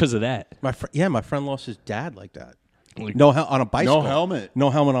 Just because of that. My friend lost his dad like that. On a bicycle. No helmet. No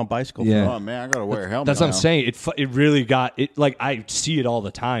helmet on bicycle. Yeah. Oh, man, I got to wear a helmet. That's what I'm now. saying. It really got it. Like, I see it all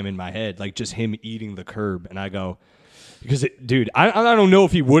the time in my head, like just him eating the curb, and I go, because dude, I don't know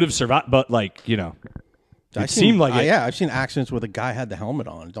if he would have survived, but like, it seemed like it. Yeah, I've seen accidents where the guy had the helmet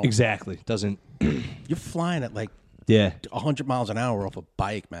on. Exactly. Doesn't. You're flying at like Yeah. 100 miles an hour off a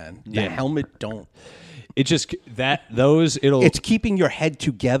bike, man. The Yeah. helmet don't. It just it'll. It's keeping your head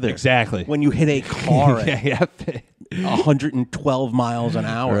together. Exactly. When you hit a car at yeah. 112 miles an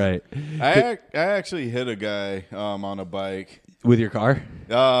hour. Right. I actually hit a guy on a bike. With your car?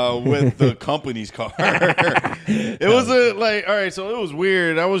 With the company's car. It was all right, so it was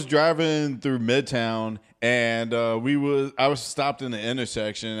weird. I was driving through Midtown, and I was stopped in the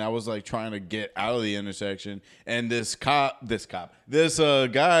intersection. I was like trying to get out of the intersection, and this guy,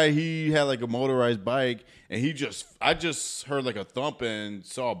 he had like a motorized bike, and I just heard like a thump and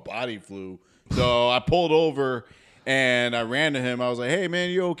saw a body flew. So I pulled over and I ran to him. I was like, "Hey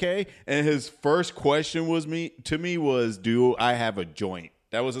man, you okay?" And his first question to me was, "Do I have a joint?"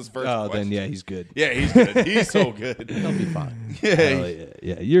 That was his first Oh, question. then yeah, he's good. Yeah, he's good. He's so good. He'll be fine.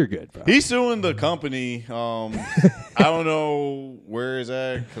 Yeah, you're good, bro. He's suing the company. I don't know where is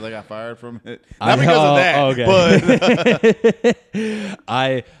that because I got fired from it. Not because of that. Okay.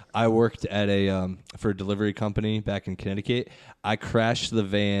 But I worked at for a delivery company back in Connecticut. I crashed the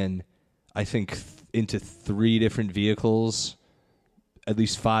van, I think, into 3 different vehicles, at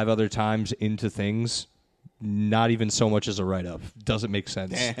least 5 other times into things. Not even so much as a write-up. Doesn't make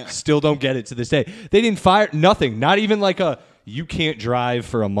sense. Damn. Still don't get it to this day. They didn't fire nothing. Not even like you can't drive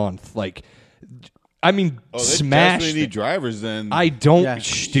for a month. Like, I mean, smashed. They need drivers then. I don't,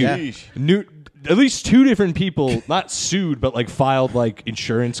 Yeah. dude. At least 2 different people, not sued, but like filed like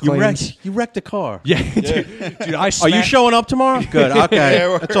insurance claims. You wrecked a car. Yeah, dude. I Are you showing up tomorrow? Good. Okay,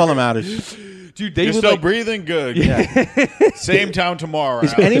 Yeah, that's all that matters. Dude, they You're were still like, breathing? Good. Yeah. Same town tomorrow.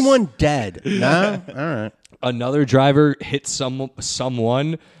 Is anyone dead? No. All right. another driver hit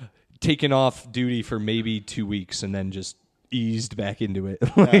someone, taken off duty for maybe 2 weeks, and then just eased back into it.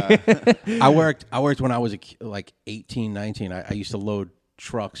 I worked when I was like 18, 19. I used to load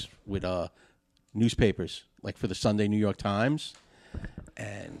trucks with newspapers, like for the Sunday New York Times,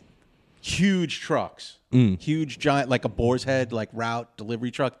 and huge trucks, huge giant, like a boar's head, like route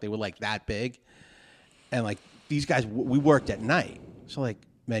delivery truck. They were like that big, and like these guys, we worked at night. So like,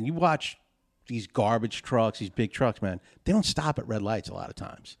 man, you watch these garbage trucks, these big trucks, man. They don't stop at red lights a lot of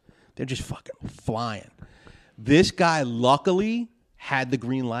times. They're just fucking flying. This guy luckily had the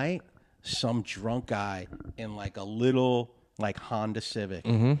green light. Some drunk guy in like a little like Honda Civic.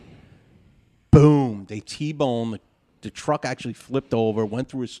 Boom! They T-boned. The truck actually flipped over, went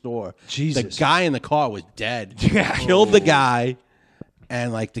through a store. Jesus. The guy in the car was dead. Killed the guy,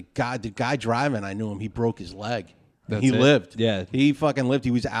 and like the guy driving, I knew him. He broke his leg. That's he it? lived. Yeah. He fucking lived.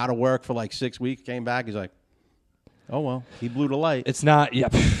 He was out of work for like 6 weeks. Came back. He's like, oh well, he blew the light. It's not. Yeah.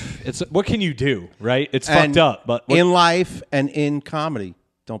 It's what can you do, right? It's And fucked up. But in life and in comedy,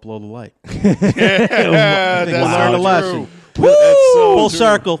 don't blow the light. Yeah, They that's learned a so lesson. true. That's so Full true.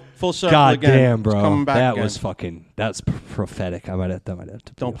 circle. Full circle. God again. damn, It's bro. coming back That again. was fucking. That's prophetic. I might have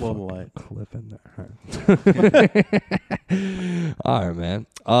to. Don't put a blow the fucking light. Clip in there. All right, man.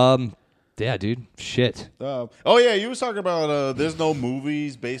 Yeah, dude. Shit. Oh yeah, you was talking about there's no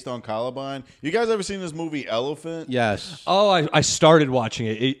movies based on Columbine. You guys ever seen this movie Elephant? Yes. Oh, I started watching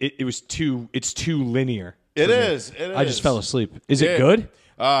it. It was too. It's too linear. It is. I just fell asleep. Is it Yeah. good?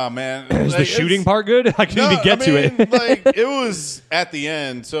 Oh man, Is the shooting part good? I couldn't No, even get I to mean, it. Like it was at the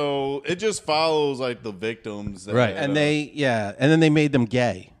end, so it just follows like the victims, that, Right. And then they made them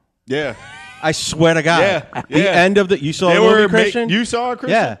gay. yeah, I swear to God. Yeah, The yeah. end of the you saw they the were movie Christian? You saw a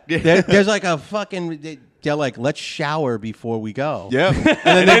Christian? Yeah. There's like a fucking. They're like, let's shower before we go. yeah.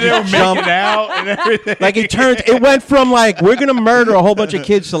 And then they were just jump making out and everything. Like it went from like we're gonna murder a whole bunch of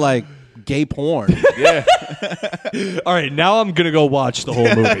kids to like gay porn. Yeah, All right, now I'm gonna go watch the whole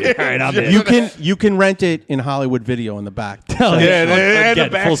movie. All right, I'm in. You can rent it in Hollywood Video in the back. Hell Yeah, Again, and the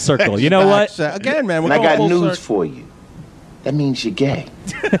back full circle. You know what? Again, man, we're And I going got full news circle. for you. That means you're gay.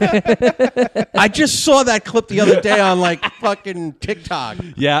 I just saw that clip the other day on like fucking TikTok.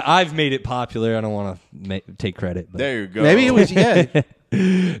 Yeah, I've made it popular. I don't want to take credit. But there you go. Maybe it was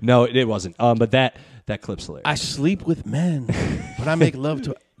no, it wasn't. But that clip's hilarious. I sleep with men, but I make love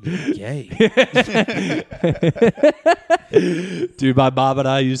to gay. Dude, my mom and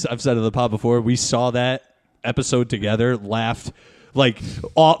I've said it on the pod before, we saw that episode together, laughed, like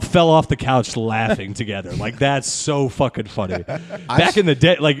fell off the couch laughing together. Like, that's so fucking funny. Back in the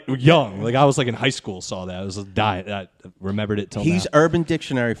day, like young, like I was like in high school, saw that. I was dying. I remembered it till He's now. Urban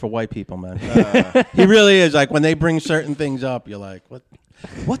Dictionary for white people, man. He really is. Like when they bring certain things up, you're like, what?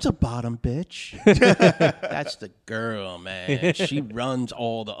 What's a bottom bitch? That's the girl, man. She runs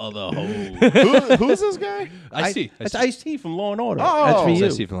all the other hoes. Who's this guy? I see. That's Ice-T from Law and Order. Oh. That's for you. I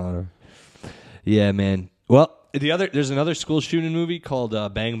see from Honor. Yeah, man. Well, there's another school shooting movie called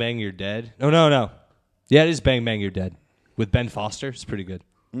Bang Bang You're Dead. No. Yeah, it is Bang Bang You're Dead with Ben Foster. It's pretty good.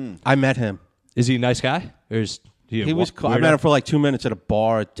 I met him. Is he a nice guy? Or is He was cool. I met him for like 2 minutes at a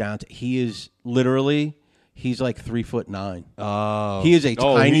bar downtown. He is literally, he's like 3'9". Oh. He is a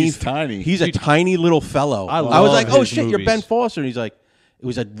tiny. he's tiny. He's a tiny little fellow. I was love like, oh his shit, you're movies. Ben Foster. And he's like, it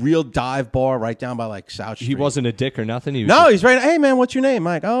was a real dive bar right down by like South Street. He wasn't a dick or nothing. He was No, just- he's right. Hey man, what's your name,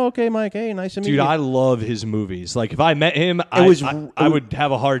 Mike? Oh, okay, Mike. Hey, nice to meet dude, you. I love his movies. Like, if I met him, I would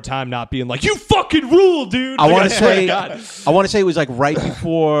have a hard time not being like, you fucking rule, dude. I Like, want to swear say, God. I want to say it was like right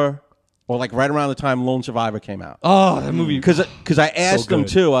before, or like right around the time Lone Survivor came out. Oh, that movie. Because I asked him good.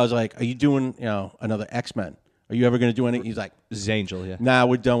 too. I was like, "Are you doing another X-Men? Are you ever going to do anything?" He's like, This is Angel, yeah. "Nah,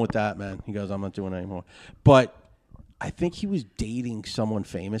 we're done with that, man." He goes, "I'm not doing it anymore." But I think he was dating someone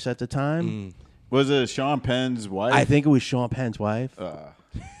famous at the time. Was it Sean Penn's wife? I think it was Sean Penn's wife.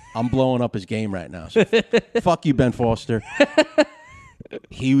 I'm blowing up his game right now. So fuck you, Ben Foster.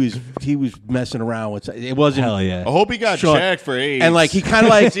 He was messing around with it. Wasn't Hell yeah. I hope he got Sean- jacked for AIDS. and like he kind of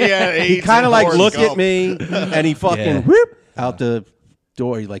like AIDS he kind of and like Forrest looked at Gump. me and he fucking Yeah. whoop out the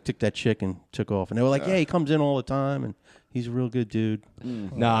door. He like took that chick and took off. And they were like, yeah, he comes in all the time and he's a real good dude.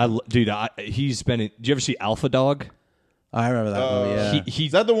 Nah, dude, he's been in. Did you ever see Alpha Dog? I remember that movie. Yeah,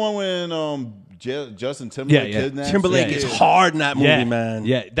 Is that the one when Justin Timberlake Yeah. kidnapped? Timberlake Yeah, is yeah. hard in that movie, man.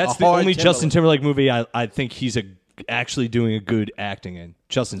 Yeah, that's A the hard only Justin Timberlake. Timberlake movie I think he's actually doing a good acting in.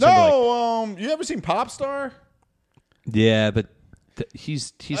 Justin Timberlake. No, you ever seen Popstar? Yeah, but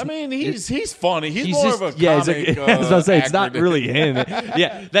he's. I mean, he's funny. He's He's more just, of a yeah, comic. he's like, I was about to say, it's not actor. really him.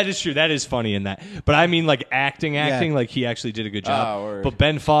 Yeah, that is true. That is funny in that. But I mean, like acting, like he actually did a good job. word. But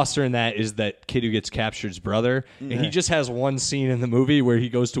Ben Foster in that is that kid who gets captured's brother, and he just has one scene in the movie where he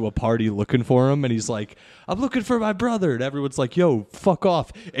goes to a party looking for him, and he's like, "I'm looking for my brother," and everyone's like, "Yo, fuck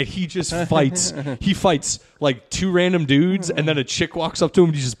off!" And he just fights. He fights like two random dudes, and then a chick walks up to him,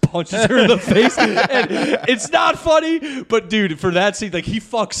 and he just punches her in the face. And it's not funny, but dude, for that scene, like he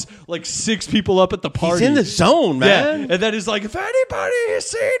fucks like 6 people up at the party. He's in the zone, Yeah, man. and then he's like, if anybody has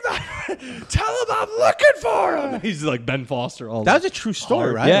seen my, tell him I'm looking for him. He's like Ben Foster. All That was a true story,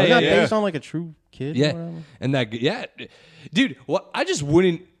 hard. right? Yeah, Was yeah, that yeah. based on like a true kid? or Yeah, whatever? and that, yeah, dude. What I just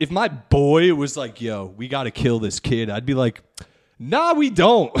wouldn't. If my boy was like, "Yo, we got to kill this kid," I'd be like, "Nah, we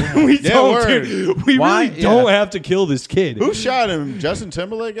don't. We don't. word. Dude. We Why? really don't Yeah. have to kill this kid." Who shot him? Justin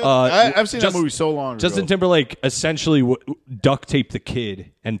Timberlake? I've seen that movie so long ago. Justin Timberlake essentially duct taped the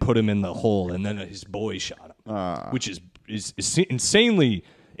kid and put him in the hole, and then his boy shot him, which is insanely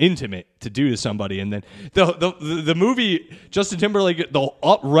intimate to do to somebody. And then the movie, Justin Timberlake,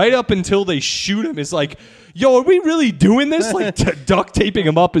 right up until they shoot him, is like, yo, are we really doing this? Like duct taping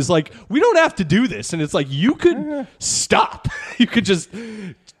him up is like, we don't have to do this. And it's like, you could stop. You could just.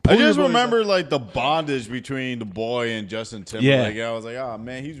 I just remember like the bondage between the boy and Justin Timberlake. Yeah. I was like, oh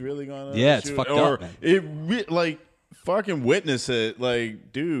man, he's really gonna Yeah, it's shoot. fucked or up, man. like fucking witness it.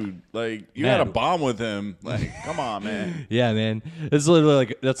 Like, dude, like you Man. had a bomb with him. Like, come on, man. Yeah, man. It's literally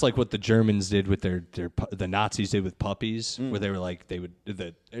like that's like what the Germans did with the Nazis did with puppies, where they were like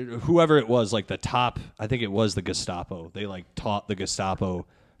whoever it was, like the top. I think it was the Gestapo. They like taught the Gestapo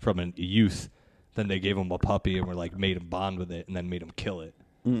from a youth. Then they gave him a puppy and were like made him bond with it, and then made him kill it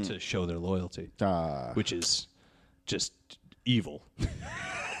to show their loyalty, which is just evil.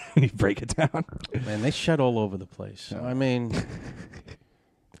 When you break it down, Man, they shed all over the place. So, I mean,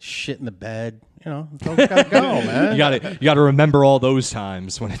 shit in the bed. You know, dogs gotta go, man. you gotta remember all those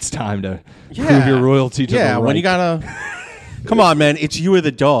times when it's time to prove your royalty to the Yeah, when you right. gotta. Come on, man. It's you or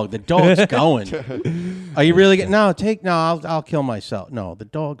the dog. The dog's going. Are you really getting? No, I'll kill myself. No, the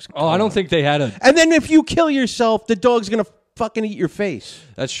dog's. Oh, I don't think they had a. And then if you kill yourself, the dog's gonna fucking eat your face.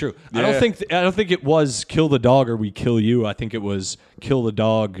 That's true. Yeah. I don't think it was kill the dog or we kill you. I think it was kill the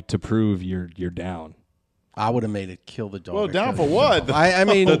dog to prove you're down. I would have made it kill the dog. Well, or down kill for yourself. what? I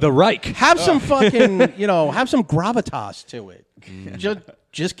mean, The Reich. have some fucking, have some gravitas to it.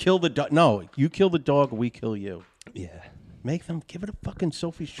 Just kill the dog. No, you kill the dog, we kill you. Yeah. Make them give it a fucking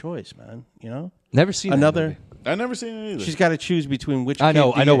Sophie's choice, man. You know, Never seen that another. movie. I never seen it either. She's got to choose between which. I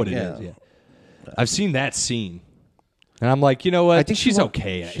know. kid I do know you- what it is. Yeah. I've seen that scene, and I'm like, you know what? I think she's she wa-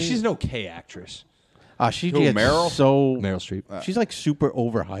 okay. she- She's an okay actress. She Who, gets Meryl? so. Meryl Streep. She's like super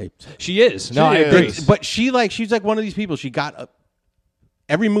overhyped. She is. No, I She agree. is. But she's like one of these people. She got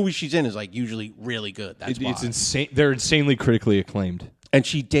every movie she's in is like usually really good. That's why. It's insane. They're insanely critically acclaimed. And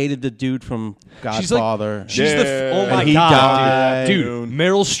she dated the dude from She's like, Godfather. she's Yeah. oh my And he god, died. dude!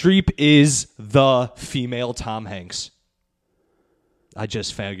 Meryl Streep is the female Tom Hanks. I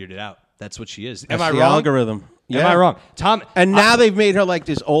just figured it out. That's what she is. Am That's I the wrong? algorithm. Am I wrong? Tom. And now they've made her like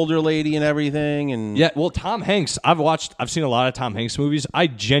this older lady and everything. And Yeah, well, Tom Hanks, I've seen a lot of Tom Hanks movies. I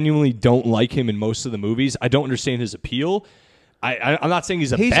genuinely don't like him in most of the movies. I don't understand his appeal. I'm not saying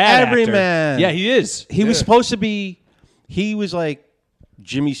he's a He's bad every actor. man. Yeah, he is. he was supposed to be. He was like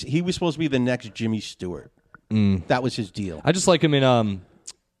Jimmy. He was supposed to be the next Jimmy Stewart. That was his deal. I just like him in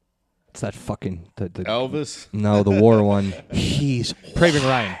what's that fucking the Elvis. no, the war one. He's Craven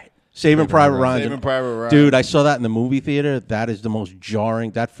Ryan. Saving Private Ryan. Saving Private Ryan. Dude, I saw that in the movie theater. That is the most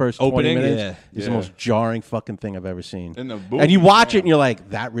jarring. That first 20 Opening? minutes Yeah. is the most jarring fucking thing I've ever seen. In the And you movie, watch it and you're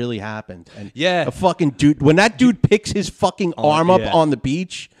like, that really happened. And Yeah. a fucking dude, when that dude picks his fucking arm up yeah. on the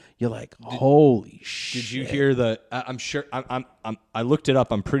beach, you're like, holy shit. Did you hear the? I'm sure. I looked it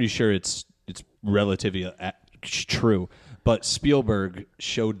up. I'm pretty sure it's relatively true. But Spielberg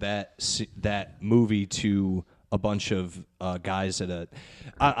showed that movie to a bunch of guys at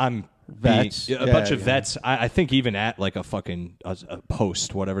I'm Vets. a bunch of vets. I think even at like a fucking a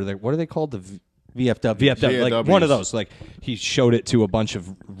post, whatever what are they called? The VFW. like one of those. Like he showed it to a bunch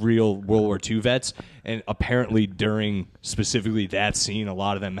of real World War II vets, and apparently during specifically that scene, a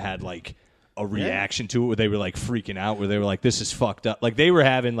lot of them had like a reaction to it where they were like freaking out, where they were like, "This is fucked up." Like they were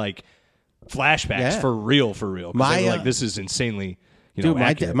having like flashbacks for real. 'Cause they were like, "This is insanely." Dude,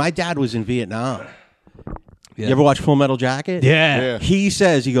 my dad was in Vietnam. Yeah. You ever watch Full Metal Jacket? Yeah. He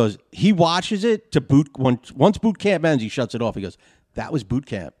says, he watches it to once boot camp ends, he shuts it off. He goes, that was boot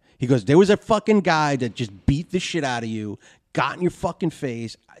camp. He goes, there was a fucking guy that just beat the shit out of you, got in your fucking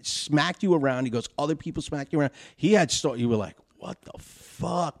face, smacked you around. He goes, other people smacked you around. You were like, what the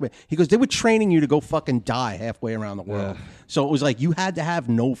fuck, man? He goes, they were training you to go fucking die halfway around the world. Yeah. So it was like, you had to have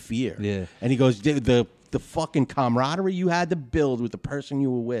no fear. Yeah. And he goes, the fucking camaraderie you had to build with the person you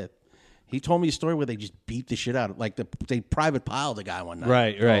were with. He told me a story where they just beat the shit out of, like they private piled the guy one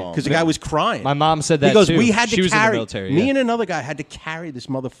night. Right. Because the guy was crying. My mom said that he goes, too. We had to she was carry, in the military. Me and another guy had to carry this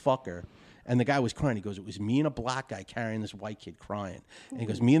motherfucker. And the guy was crying. He goes, it was me and a black guy carrying this white kid crying. And he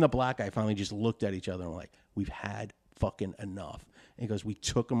goes, me and the black guy finally just looked at each other and were like, we've had fucking enough. And he goes, we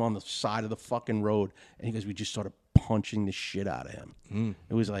took him on the side of the fucking road. And he goes, we just started punching the shit out of him.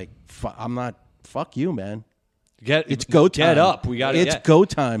 It was like, fuck you, man. It's go time. Get up. We got it. It's go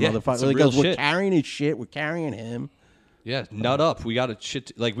time, motherfucker. He goes, we're carrying his shit. We're carrying him. Yeah, nut up. We got to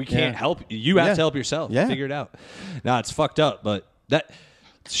shit. Like, we can't help. You have to help yourself. Yeah. Figure it out. Nah, it's fucked up, but that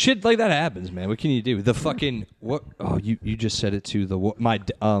shit like that happens, man. What can you do? The fucking what? Oh, you just said it to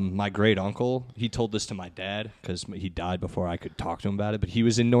my great uncle. He told this to my dad because he died before I could talk to him about it. But he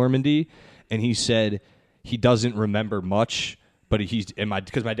was in Normandy, and he said he doesn't remember much. But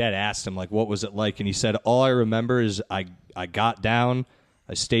because my dad asked him, like, what was it like? And he said, all I remember is I got down,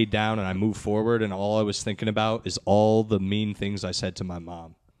 I stayed down, and I moved forward, and all I was thinking about is all the mean things I said to my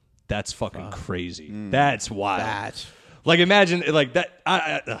mom. That's fucking crazy. That's wild. Like, imagine, like, that.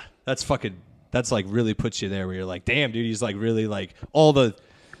 That's, like, really puts you there where you're like, damn, dude, he's, like, really, like,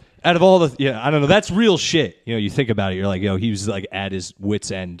 out of all the, I don't know, that's real shit. You know, you think about it, you're like, yo, he was like at his wit's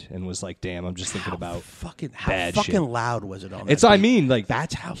end and was like, damn, I'm just thinking about bad shit. How fucking loud was it on that? It's, I mean, like,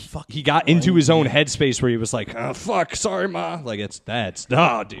 that's how fucking he got into his own headspace where he was like, oh, fuck, sorry, ma. Like,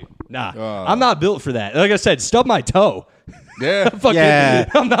 dude, nah. I'm not built for that. Like I said, stub my toe. Yeah.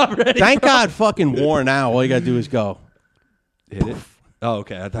 I'm not ready. Thank God fucking war now. All you got to do is go. Hit it? Oh,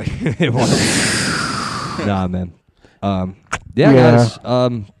 okay. I thought it was. Nah, man. Guys.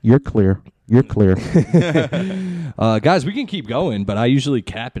 You're clear. You're clear. Guys, we can keep going, but I usually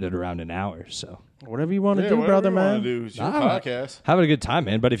cap it at around an hour. So whatever you want to do, brother, man. It's your podcast. Having a good time,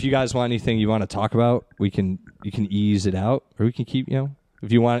 man. But if you guys want anything you want to talk about, you can ease it out, or we can keep.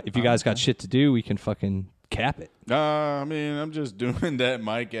 If you guys got shit to do, we can fucking cap it. I mean, I'm just doing that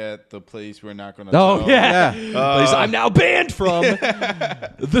mic at the place we're not going to. Oh, yeah. Place I'm now banned from.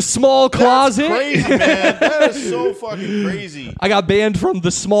 The small closet. That's crazy, man. That is so fucking crazy. I got banned from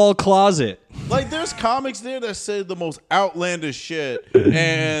the small closet. Like, there's comics there that say the most outlandish shit,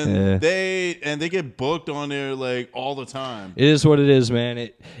 and they get booked on there like all the time. It is what it is, man.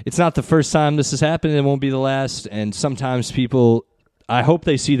 It's not the first time this has happened. It won't be the last. And sometimes people, I hope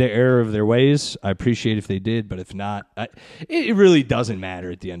they see the error of their ways. I appreciate if they did, but if not, it really doesn't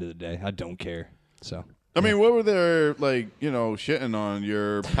matter at the end of the day. I don't care. So. I mean, what were they shitting on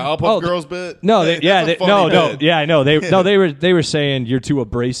your Powerpuff Girls bit? No, I know. They were saying you're too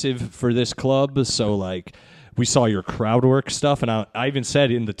abrasive for this club. So like, we saw your crowd work stuff, and I even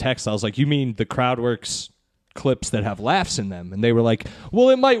said in the text, I was like, you mean the crowd works clips that have laughs in them? And they were like, well,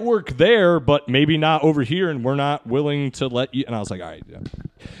 it might work there, but maybe not over here, and we're not willing to let you. And I was like, all right,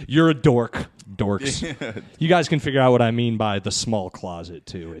 you're a dorks. You guys can figure out what I mean by the small closet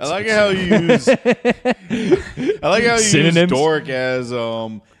too. I like how you use dork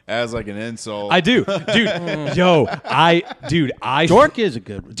as like an insult. I do, dude. Dork is a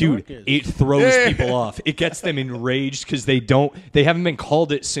good one. Dude, it throws people off. It gets them enraged because they haven't been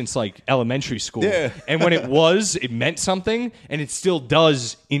called it since like elementary school. Yeah. And when it meant something, and it still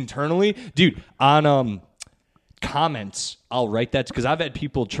does internally. Dude, on comments, I'll write that because I've had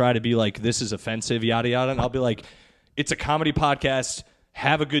people try to be like, this is offensive, yada yada, and I'll be like, it's a comedy podcast.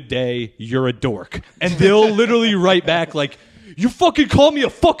 Have a good day. You're a dork. And they'll literally write back like, you fucking call me a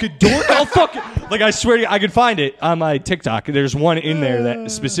fucking dork? I'll fucking... Like, I swear to you, I could find it on my TikTok. There's one in there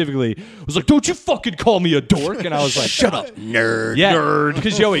that specifically was like, don't you fucking call me a dork? And I was like... Shut up, nerd. Yeah, nerd.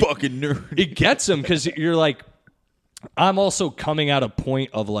 Because, fucking nerd. It gets them because you're like... I'm also coming at a point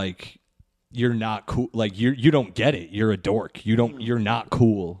of, like, you're not cool. Like, you don't get it. You're a dork. You're not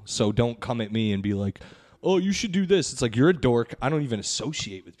cool. So don't come at me and be like... oh, you should do this. It's like, you're a dork. I don't even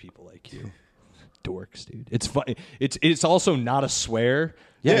associate with people like you. Dorks, dude. It's funny. It's also not a swear.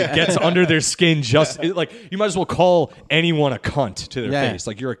 Yeah, it gets under their skin. Like, you might as well call anyone a cunt to their face.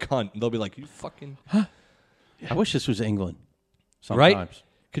 Like, you're a cunt. And they'll be like, you fucking. Huh? I wish this was England. Sometimes. Right?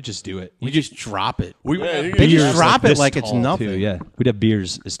 Could just do it. We just drop it. We just drop it like it's nothing. Too, yeah, we'd have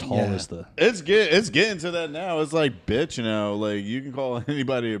beers as tall as the. It's getting to that now. It's like bitch, like you can call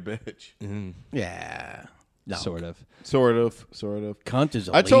anybody a bitch. Mm-hmm. Yeah, no. Sort of. Cunt is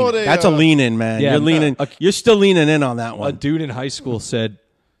that's a lean in, man. Yeah, you're leaning. You're still leaning in on that one. A dude in high school said,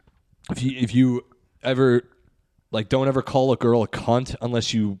 if you ever. Like, don't ever call a girl a cunt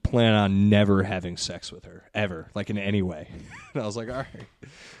unless you plan on never having sex with her, ever, like in any way. And I was like, all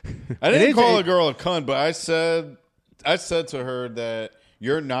right. I didn't call a girl a cunt, but I said to her that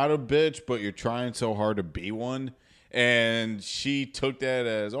you're not a bitch, but you're trying so hard to be one. And she took that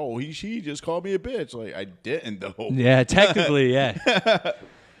as, she just called me a bitch. Like, I didn't, though. Yeah, technically, yeah.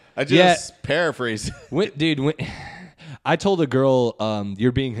 I just paraphrased. Dude, I told a girl,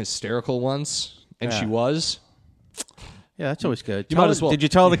 you're being hysterical once, and she was. Yeah, that's always good. You might as well. Did you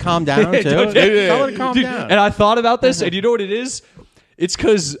tell her to calm down, too? Tell her to calm down. And I thought about this, and you know what it is? It's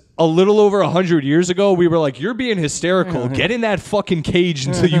because a little over 100 years ago, we were like, you're being hysterical. Get in that fucking cage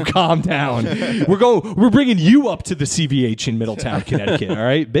until you calm down. We're bringing you up to the CVH in Middletown, Connecticut. All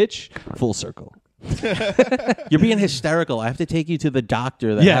right, bitch? Full circle. You're being hysterical. I have to take you to the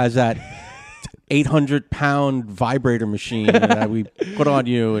doctor that has that 800-pound vibrator machine that we put on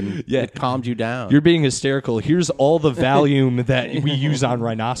you, and it calms you down. You're being hysterical. Here's all the Valium that we use on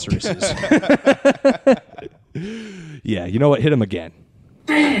rhinoceroses. Yeah, you know what? Hit him again.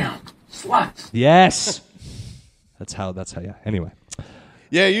 Damn, sluts. Yes. That's how. Yeah. Anyway.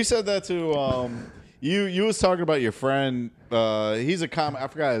 Yeah, you said that too. You was talking about your friend. He's a comic. I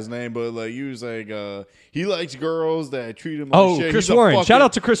forgot his name, but like you was like he likes girls that treat him like shit. Chris Warren. Shout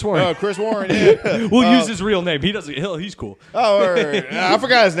out to Chris Warren. Chris Warren. Yeah. We'll use his real name. He doesn't. He's cool. Oh, right. I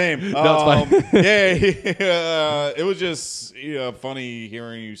forgot his name. No, it's fine. Yeah, it was just funny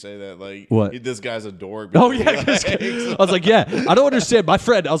hearing you say that. Like, what? This guy's a dork. Oh yeah, I was like, yeah. I don't understand. My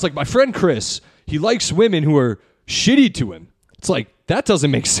friend Chris. He likes women who are shitty to him. It's like, that doesn't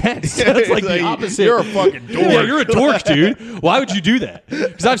make sense. That's like the opposite. You're a fucking dork. Yeah, you're a dork, dude. Why would you do that?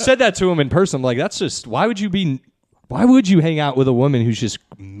 Because I've said that to him in person. I'm like, that's just, why would you hang out with a woman who's just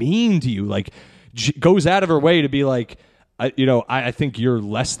mean to you? Like, goes out of her way to be like, I think you're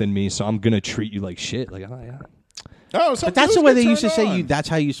less than me, so I'm going to treat you like shit. Like, oh, yeah. Oh, but that's the way they used to say that's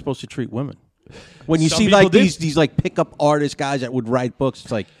how you're supposed to treat women. When you see like these like pickup artist guys that would write books,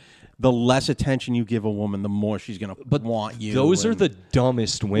 it's like, the less attention you give a woman, the more she's going to want you. Those are the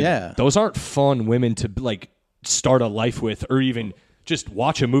dumbest women. Yeah. Those aren't fun women to like start a life with or even just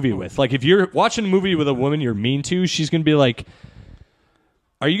watch a movie with. Like if you're watching a movie with a woman you're mean to, she's going to be like,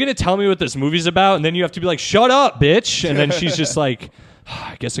 are you going to tell me what this movie's about? And then you have to be like, shut up, bitch. And then she's just like,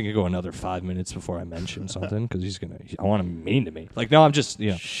 I guess I could go another 5 minutes before I mention something because I want him mean to me. Like, no, I'm just,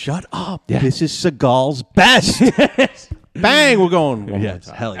 Shut up. Yeah. This is Seagal's best. Bang, we're going.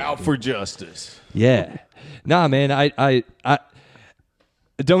 Hell yeah. Out for justice. Yeah. Nah, man, I've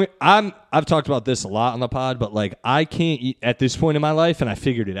talked about this a lot on the pod, but like I can't eat at this point in my life, and I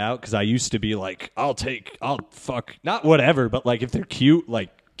figured it out because I used to be like, I'll fuck, not whatever, but like if they're cute, like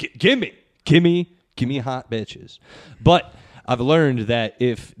give me hot bitches. But I've learned that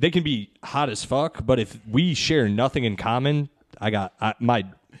if they can be hot as fuck, but if we share nothing in common, I got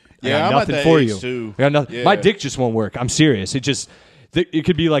nothing for you. Too. I got nothing. Yeah. My dick just won't work. I'm serious. It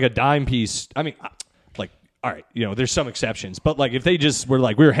could be like a dime piece. I mean, like, all right, there's some exceptions, but like if they just were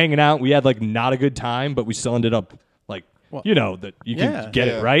like we were hanging out, we had like not a good time, but we still ended up like that you can get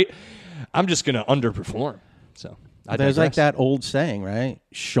it right. I'm just gonna underperform. So there's like that old saying, right?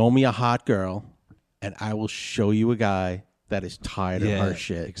 Show me a hot girl, and I will show you a guy that is tired of her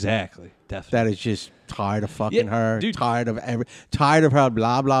shit. Exactly. Definitely. That is just tired of fucking her. Dude, tired of her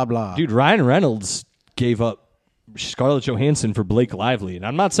blah blah blah. Dude, Ryan Reynolds gave up Scarlett Johansson for Blake Lively, and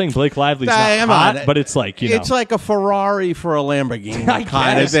I'm not saying Blake Lively's not hot, but it's like it's like a Ferrari for a Lamborghini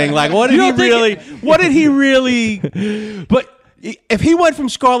kind of thing. Like, what did he really? But if he went from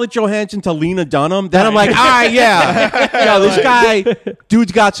Scarlett Johansson to Lena Dunham, then I'm like, all right, this guy,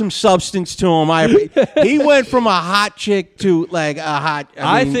 dude's got some substance to him. He went from a hot chick to like a hot.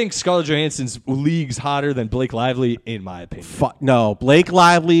 I think Scarlett Johansson's league's hotter than Blake Lively, in my opinion. No, Blake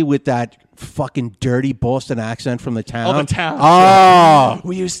Lively with that fucking dirty Boston accent from the town. Oh, the town. Oh,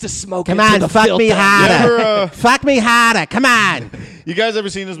 We used to smoke. come it to on, the fuck me filter. harder. Fuck me harder. Come on. You guys ever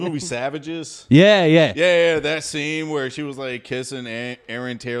seen this movie Savages? Yeah, yeah. Yeah, that scene where she was like kissing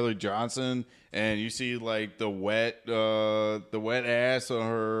Aaron Taylor Johnson, and you see like the wet ass on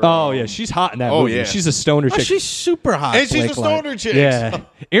her. Oh yeah, she's hot in that Oh, movie. yeah. She's a stoner Oh, chick. she's super hot. and she's Blake a stoner Lively. chick. Yeah,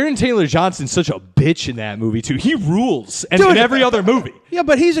 Aaron Taylor Johnson's such a bitch in that movie too. He rules, and Dude. in every other movie. Yeah,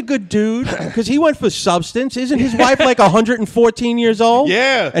 but he's a good dude because he went for substance. Isn't his wife like 114 years old?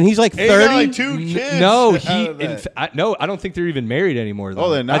 Yeah, and he's like And he got, 30. like 2 kids. No, out he. of that. No, I don't think they're even married anymore. Though. Oh,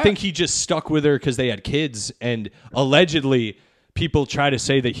 they're not? I think he just stuck with her because they had kids, and allegedly, people try to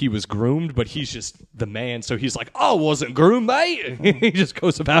say that he was groomed, but he's just the man. So he's like, "Oh, wasn't groomed, mate." he just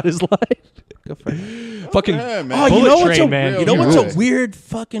goes about his life. Good for him. Fucking yeah, man. Oh, bullet you know what's train, a man. you know He what's rules. a weird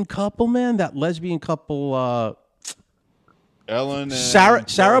fucking couple, man? That lesbian couple, Ellen and Sarah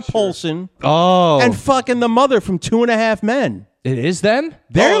Buster. Paulson Oh, and fucking the mother from 2.5 Men. it is them.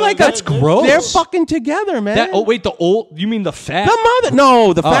 They're like that's gross. They're fucking together, man. That, oh wait, the old. You mean the fat? the mother?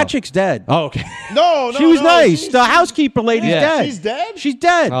 No, the fat Oh. chick's dead. Oh, okay. No, She was nice. she's- The housekeeper lady's Yeah. dead. She's dead? She's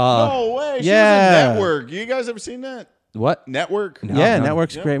dead. No way. She yeah. was in Network. You guys ever seen that? What? Network? yeah, no.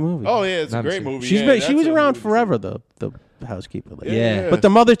 Network's a great movie. Oh yeah, it's a Never great seen it. movie. She's Yeah, been, she that's was a around movie. forever. The housekeeper lady. Yeah. But the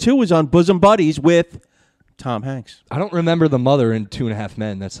mother too was on Bosom Buddies with Tom Hanks. I don't remember the mother in 2.5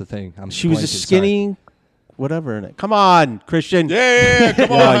 Men. That's the thing. She was a blanking, sorry. skinny, whatever. In it. Come on, Christian. Yeah,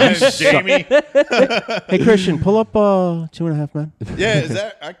 come on, Jamie. Hey, Christian, pull up 2.5 Men. Yeah, is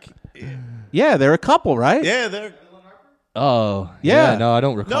that? Yeah, they're a couple, right? Yeah, they're. Oh, Yeah. No, I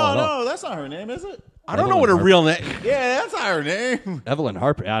don't recall. No, at all. no, that's not her name, is it? I don't know what her real name. Yeah, that's not her name. Evelyn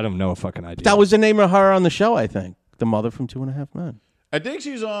Harper. I don't know a fucking idea. That was the name of her on the show, I think. The mother from 2.5 Men. I think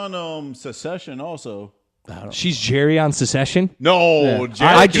she's on Secession also. She's Jerry on Secession. No, Yeah.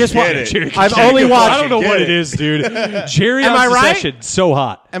 Jerry I can just get wa- it. Jerry I've can only get it. watched- I don't know Get what it. it is, dude. Jerry Am on I right? Secession. So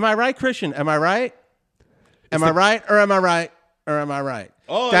hot. Am I right, Christian? Am I right? Am I right or am I right or am I right?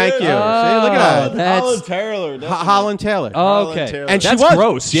 Oh, Thank it you. is. See, look at that. That's- Holland Taylor. that's her Holland Taylor. Oh, okay. Taylor. And she That's was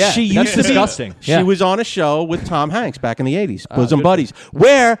gross. Yeah, she that's used to be- disgusting. She Yeah. was on a show with Tom Hanks back in the 80s, Bosom good. Buddies,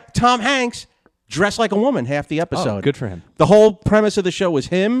 where Tom Hanks dressed like a woman half the episode. Oh, good for him. The whole premise of the show was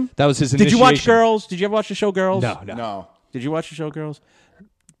him. That was his Did you watch initiation. Girls? Did you ever watch the show Girls? No. No. Did you watch the show Girls?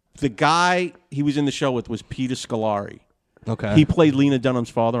 The guy he was in the show with was Peter Scolari. Okay. He played Lena Dunham's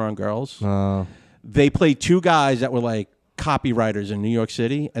father on Girls. They played two guys that were like copywriters in New York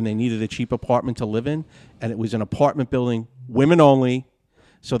City, and they needed a cheap apartment to live in, and it was an apartment building, women only,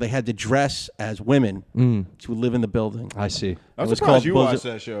 so they had to dress as women to live in the building. I see. I'm It was surprised called you Bosom- watched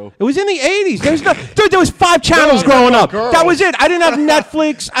that show. It was in the 80s. There was no, dude, there was 5 channels No, growing no, up. Girls. That was it. I didn't have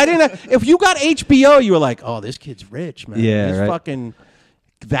Netflix. I didn't have, if you got HBO, you were like, oh, this kid's rich, man. Yeah, He's right. fucking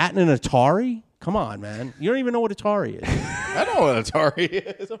that and an Atari? Come on, man. You don't even know what Atari is. I know what Atari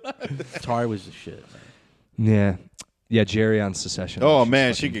is. Atari was the shit, man. Yeah. Yeah, Jerry on Secession. Oh She's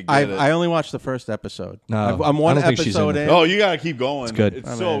man, fucking- she could get I it. only watched the first episode. No, I'm one I don't think she's episode in in. it. Oh, you gotta keep going. It's good. It's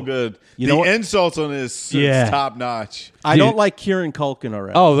Oh, so man. good. You The know what? insults on this Yeah. is top notch. I Dude. don't like Kieran Culkin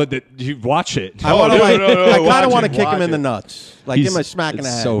already. Oh, you watch it. I want to no, like. no, no, I kind watch of want it, to kick him watch in the it. nuts, like give He's- him a smack in the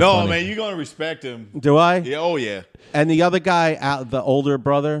it's head. so No, funny. man, you're gonna respect him. Do I? Yeah, oh yeah. And the other guy, out the older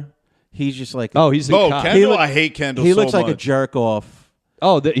brother, he's just like. Oh, he's the Oh, cop. Kendall, look- I hate Kendall. he so looks like a much. jerk off.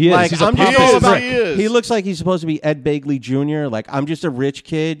 Oh, he is. Like He's a I'm just pop all He is, about. he is. He looks like he's supposed to be Ed Begley Jr. Like I'm just a rich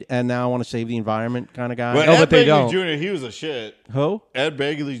kid, and now I want to save the environment, kind of guy. But No, Ed but they Begley don't. Jr. He was a shit. Who? Ed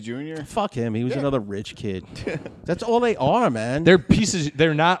Begley Jr. Fuck him. He was another rich kid. That's all they are, man. They're pieces.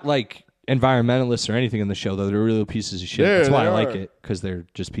 They're not like environmentalists or anything in the show, though. They're real pieces of shit. Yeah, That's why they I like are. it, because they're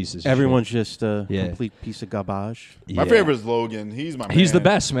just pieces. Everyone's of just a Yeah. complete piece of garbage. shit. My Yeah. favorite is Logan. He's my man. He's the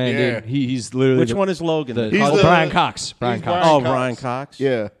best, man, Yeah. dude. He's literally Which the, one is Logan? The, He's oh, the- Brian Cox. Brian he's Cox. Brian Oh, Cox. Brian Cox.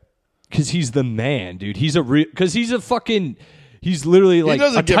 Yeah. Because he's the man, dude. He's a real. Because he's a fucking. He's literally like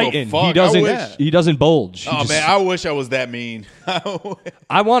doesn't a give a titan. fuck. He I doesn't. wish- He doesn't bulge. He Oh just- man, I wish I was that mean.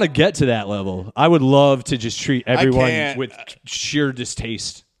 I want to get to that level. I would love to just treat everyone can't. with sheer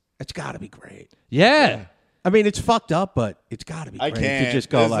distaste. It's got to be great. Yeah. I mean, it's fucked up, but it's got to be I great can't. to just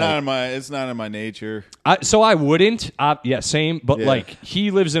go it's like. not in my. It's not in my nature. So I wouldn't. Yeah, same. But Yeah. like,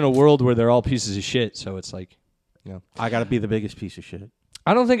 he lives in a world where they're all pieces of shit. So it's like, you know. I got to be the biggest piece of shit.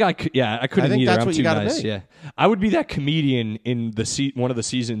 I don't think I could. Yeah, I couldn't I think either. that's I'm what you too gotta nice. be. Yeah, I would be that comedian in the one of the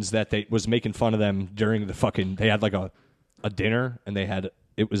seasons that they was making fun of them during the fucking. They had like a dinner and they had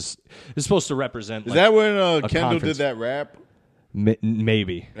it was supposed to represent. Is like, that when Kendall conference. did that rap?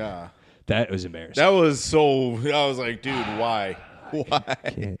 Maybe Yeah. that was embarrassing. That was so. I was like, dude, why?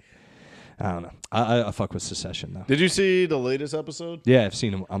 Why? I don't know. I fuck with Succession though. Did you see the latest episode? Yeah, I've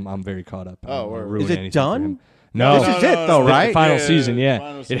seen him. I'm very caught up. Oh, word. Is it done? No, This is it, though, right? Final Yeah, season. Yeah,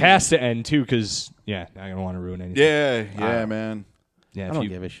 final it season. has to end too, because I don't want to ruin anything. Yeah, man. Yeah. I if don't you-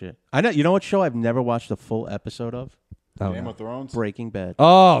 give a shit. I know. You know what show I've never watched a full episode of? Oh, Game no. of Thrones. Breaking Bad.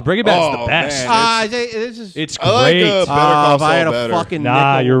 Oh, Breaking Bad's Oh, the best. man. This is. It's I like great. Better Call if I had Saul a better. fucking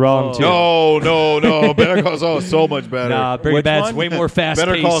Nah, nickel- you're wrong, too. No. Better Call Saul is so much better. Nah, Breaking Which Bad's one? way more fast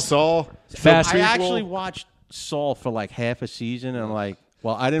Better paced. Call Saul. Fast. I actually watched Saul for like half a season, and I'm like,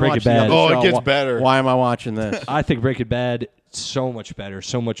 well, I didn't Breaking watch the Bad. other Oh, it show. gets better. Why am I watching this? I think Breaking Bad so much better,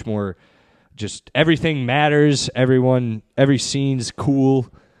 so much more. Just everything matters. Every scene's cool.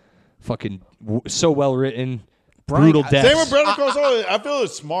 Fucking so well written. Brutal deaths. Same with Better Call Saul. I feel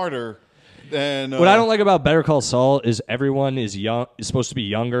it's smarter than. What I don't like about Better Call Saul is everyone is supposed to be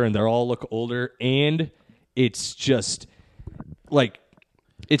younger, and they all look older, and it's just like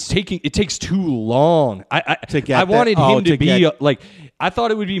it takes too long. I wanted him to be like. I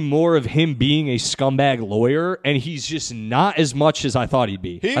thought it would be more of him being a scumbag lawyer, and he's just not as much as I thought he'd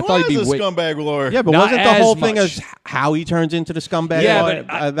be. He I thought was he'd be a scumbag lawyer. Yeah, but Not wasn't the as whole thing much. as how he turns into the scumbag? Yeah, lawyer?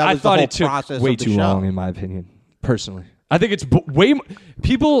 but That I was thought the whole it took process way of the too show. long, in my opinion. Personally, I think it's way.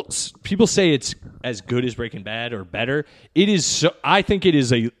 People say it's as good as Breaking Bad or better. It is. So, I think it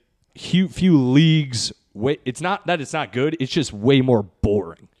is a few leagues. It's not that it's not good. It's just way more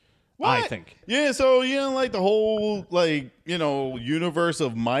boring. What? I think. Yeah, so you didn't like the whole universe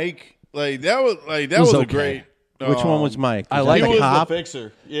of Mike? That was a okay. great. Which one was Mike? I Was like that He the was cop? the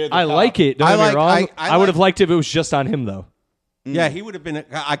fixer. Yeah, the I cop. like it. Don't I get like- me wrong. I I would like- have liked if it was just on him though. Yeah, he would have been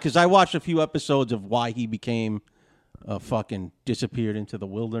because I watched a few episodes of why he became fucking disappeared into the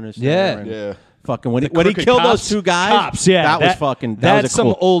wilderness. Yeah. there and Yeah. Fucking when he Crooked killed cops- those two guys. Cops, yeah, that was fucking. That That's was a some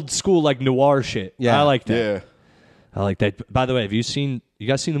cool. old school like noir shit. Yeah. I like that. Yeah. I like that. By the way, have you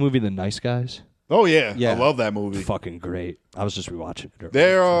guys seen the movie The Nice Guys? Oh yeah. Yeah. I love that movie. Fucking great. I was just rewatching it.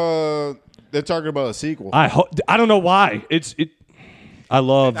 They're talking about a sequel. I don't know why. I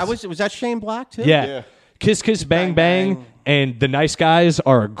love. was that Shane Black too? Yeah. Yeah. Kiss Kiss Bang Bang, Bang, Bang. and The Nice Guys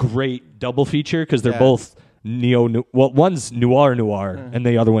are a great double feature because they're Yeah. both one's noir, and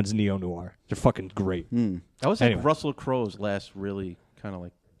the other one's neo noir. They're fucking great. That was like Anyway. Russell Crowe's last really kind of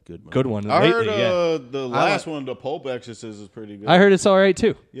like good movie. Good one. I lately, heard yeah. the last one, the Pope Exorcist, is pretty good. I heard it's all right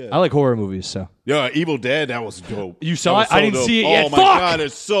too. Yeah. I like horror movies, so Yeah, Evil Dead, that was dope. You saw That was it? I didn't dope. see it Oh yet. my Fuck! god,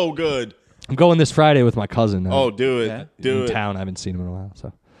 it's so good. I'm going this Friday with my cousin. Oh, do it, Yeah. do in it. town. I haven't seen him in a while,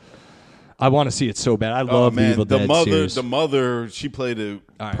 so I want to see it so bad. I Oh love the man, Evil the Dead mother, series. the mother, she played it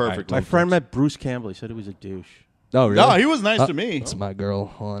All right, perfectly. My friend met Bruce Campbell. He said he was a douche. Oh, really? No, he was nice to me. It's my girl.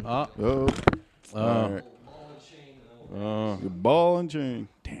 Hold on. Oh, all right. Your ball and chain.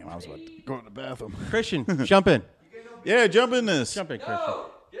 Damn, I was about to go to the bathroom. Christian, jump in. Yeah, jump in this. Jump in, Christian.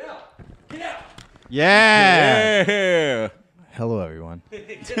 Yeah. Yeah. Yeah. Hello, everyone.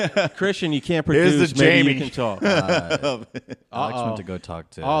 Christian, you can't Here's produce. the Maybe Jamie. you can talk. Alex went to go talk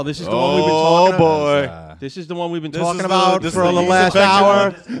to. Oh, this is the one we've been talking boy. about. This is the one we've been This talking is about this for is the the last user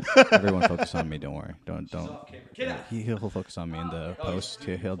hour. Everyone focus on me. Don't worry. Don't. He'll focus on me in the post.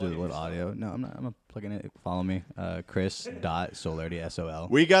 He'll do the little audio. No, I'm not. I'm not plugging it. Follow me. Chris.Solarity SOL.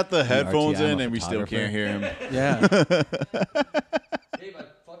 We got the headphones I'm a in and we still photographer. can't hear him. Yeah. Dave, I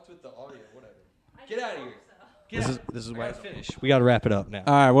fucked with the audio. Whatever. Get out of here. This is why. Finish. We got to wrap it up now.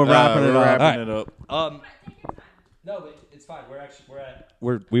 All right, we're wrapping it We're up. wrapping it up. No, but it's fine.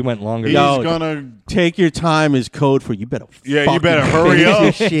 We went longer. He's Yo, gonna. Take your time is code for you better. Yeah, you fucking better hurry finish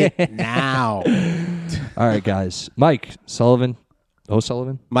up. this shit now. All right, guys. Mike Sullivan.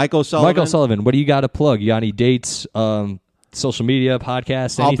 O'Sullivan? Mike O'Sullivan. Mike O'Sullivan, what do you got to plug? You got any dates, social media,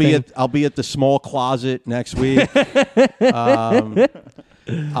 podcasts, anything? I'll be at the small closet next week.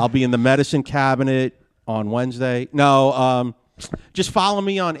 I'll be in the medicine cabinet on Wednesday. No, just follow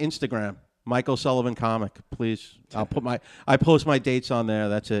me on Instagram, Mike O'Sullivan Comic, please. I post my dates on there.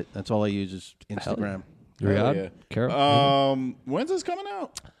 That's it. That's all I use is Instagram. Ryhaad? yeah. Carroll? When's this coming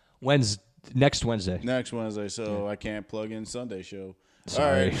out? Next Wednesday. Next Wednesday, so I can't plug in Sunday show.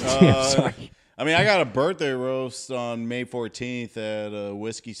 Sorry. All right. Yeah, sorry. I mean, I got a birthday roast on May 14th at a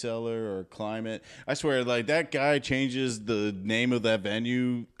Whiskey Cellar or Climate. I swear, like, that guy changes the name of that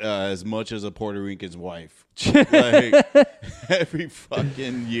venue as much as a Puerto Rican's wife. Like, every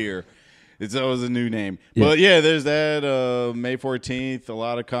fucking year. It's always a new name. Yeah. But, yeah, there's that May 14th. A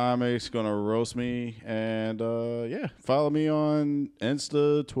lot of comics going to roast me. And, yeah, follow me on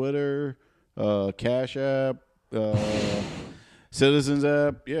Insta, Twitter, Cash App, Citizens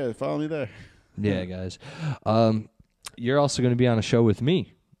app. Yeah, follow me there. Yeah, guys. You're also going to be on a show with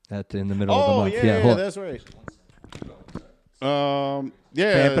me in the middle of the Oh, month. yeah, hold on. that's right. Yeah.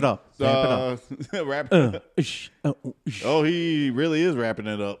 Vamp it up. Vamp it up. Wrap it up. Oh, he really is wrapping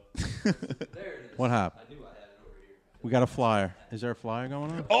it up. What happened? We got a flyer. Is there a flyer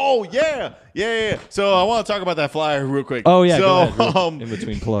going on? Oh, yeah. So I want to talk about that flyer real quick. Oh, yeah, So, go ahead, in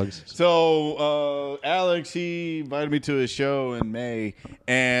between plugs. So Alex, he invited me to his show in May.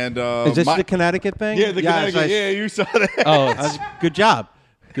 And Is this the Connecticut thing? Yeah, the Connecticut. Yeah, you saw that. Oh, Good job.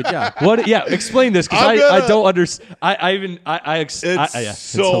 Good job. what? Yeah, explain this because I don't understand. It's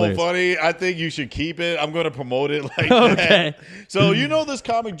so hilarious. funny. I think you should keep it. I'm going to promote it like Okay. that. So you know this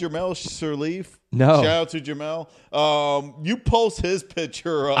comic Jamel Sirleaf? No. Shout out to Jamel. You post his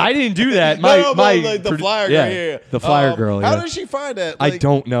picture up. I didn't do that. No, like the flyer girl. Yeah, the flyer girl. How Yeah. did she find that? I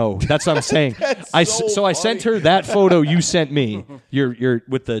don't know. That's what I'm saying. That's so I sent her that photo you sent me. You're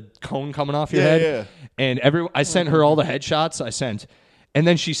with the cone coming off your head. Yeah. And I sent her all the headshots I sent, and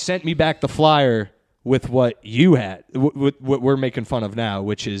then she sent me back the flyer with what you had, what we're making fun of now,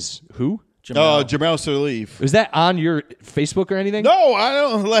 which is who? Jamel Sirleaf. Is that on your Facebook or anything? No, I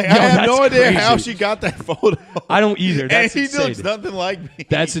don't. Like, No, I have no that's idea how crazy. she got that photo. I don't either. That's and he insane. looks nothing like me.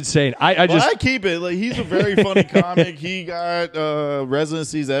 That's insane. I Well, just I keep it. Like, he's a very funny comic. He got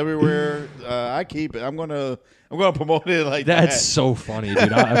residencies everywhere. I keep it. I'm gonna promote it like that. that's so funny,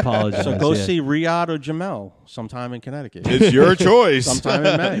 dude. I apologize. So go yeah. see Ryhaad or Jamel sometime in Connecticut. It's your choice. Sometime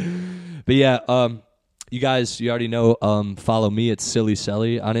in May. But yeah, you guys, you already know. Follow me at Silly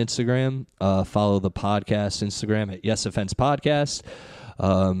Selly on Instagram. Follow the podcast Instagram at Yes Offense Podcast.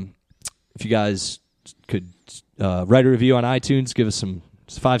 If you guys could write a review on iTunes, give us some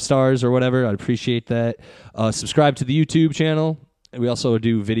 5 stars or whatever, I'd appreciate that. Subscribe to the YouTube channel. We also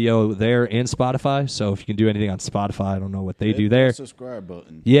do video there and Spotify. So if you can do anything on Spotify, I don't know what they do there. Subscribe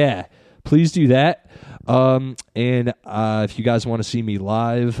button. Yeah, please do that. And if you guys want to see me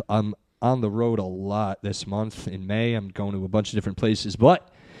live, I'm on the road a lot this month in May. I'm going to a bunch of different places. But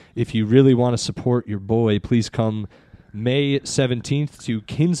if you really want to support your boy, please come May 17th to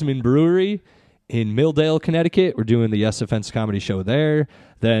Kinsman Brewery in Milldale, Connecticut. We're doing the Yes Offense Comedy Show there.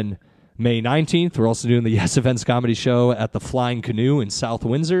 Then May 19th, we're also doing the Yes Offense Comedy Show at the Flying Canoe in South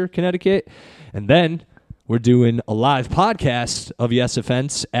Windsor, Connecticut. And then we're doing a live podcast of Yes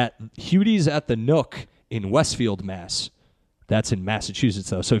Offense at Hudie's at the Nook in Westfield, Mass. That's in Massachusetts,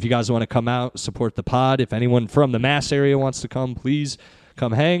 though. So if you guys want to come out, support the pod, if anyone from the Mass area wants to come, please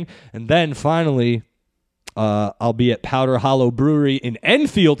come hang. And then finally, I'll be at Powder Hollow Brewery in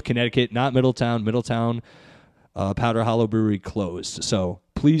Enfield, Connecticut, not Middletown. Middletown, Powder Hollow Brewery closed. So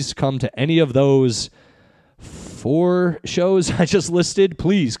please come to any of those 4 shows I just listed,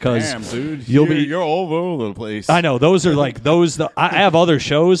 please, because Damn, dude, you're all over the place. I know those are like those. I have other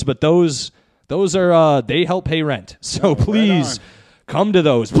shows, but those are they help pay rent. So please come to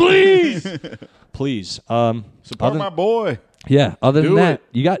those, please, please. Support my boy. Yeah. Other than Do that, it.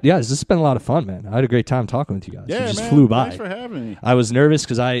 you got this has been a lot of fun, man. I had a great time talking with you guys. Yeah, it just man. flew by. Thanks for having me. I was nervous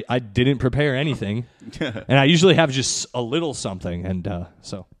because I didn't prepare anything, and I usually have just a little something. And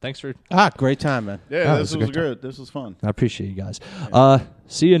so thanks for. Great time, man. Yeah, this this was a was great good. This was fun. I appreciate you guys.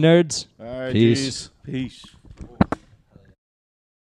 See you, nerds. All right, Peace. geez. Peace.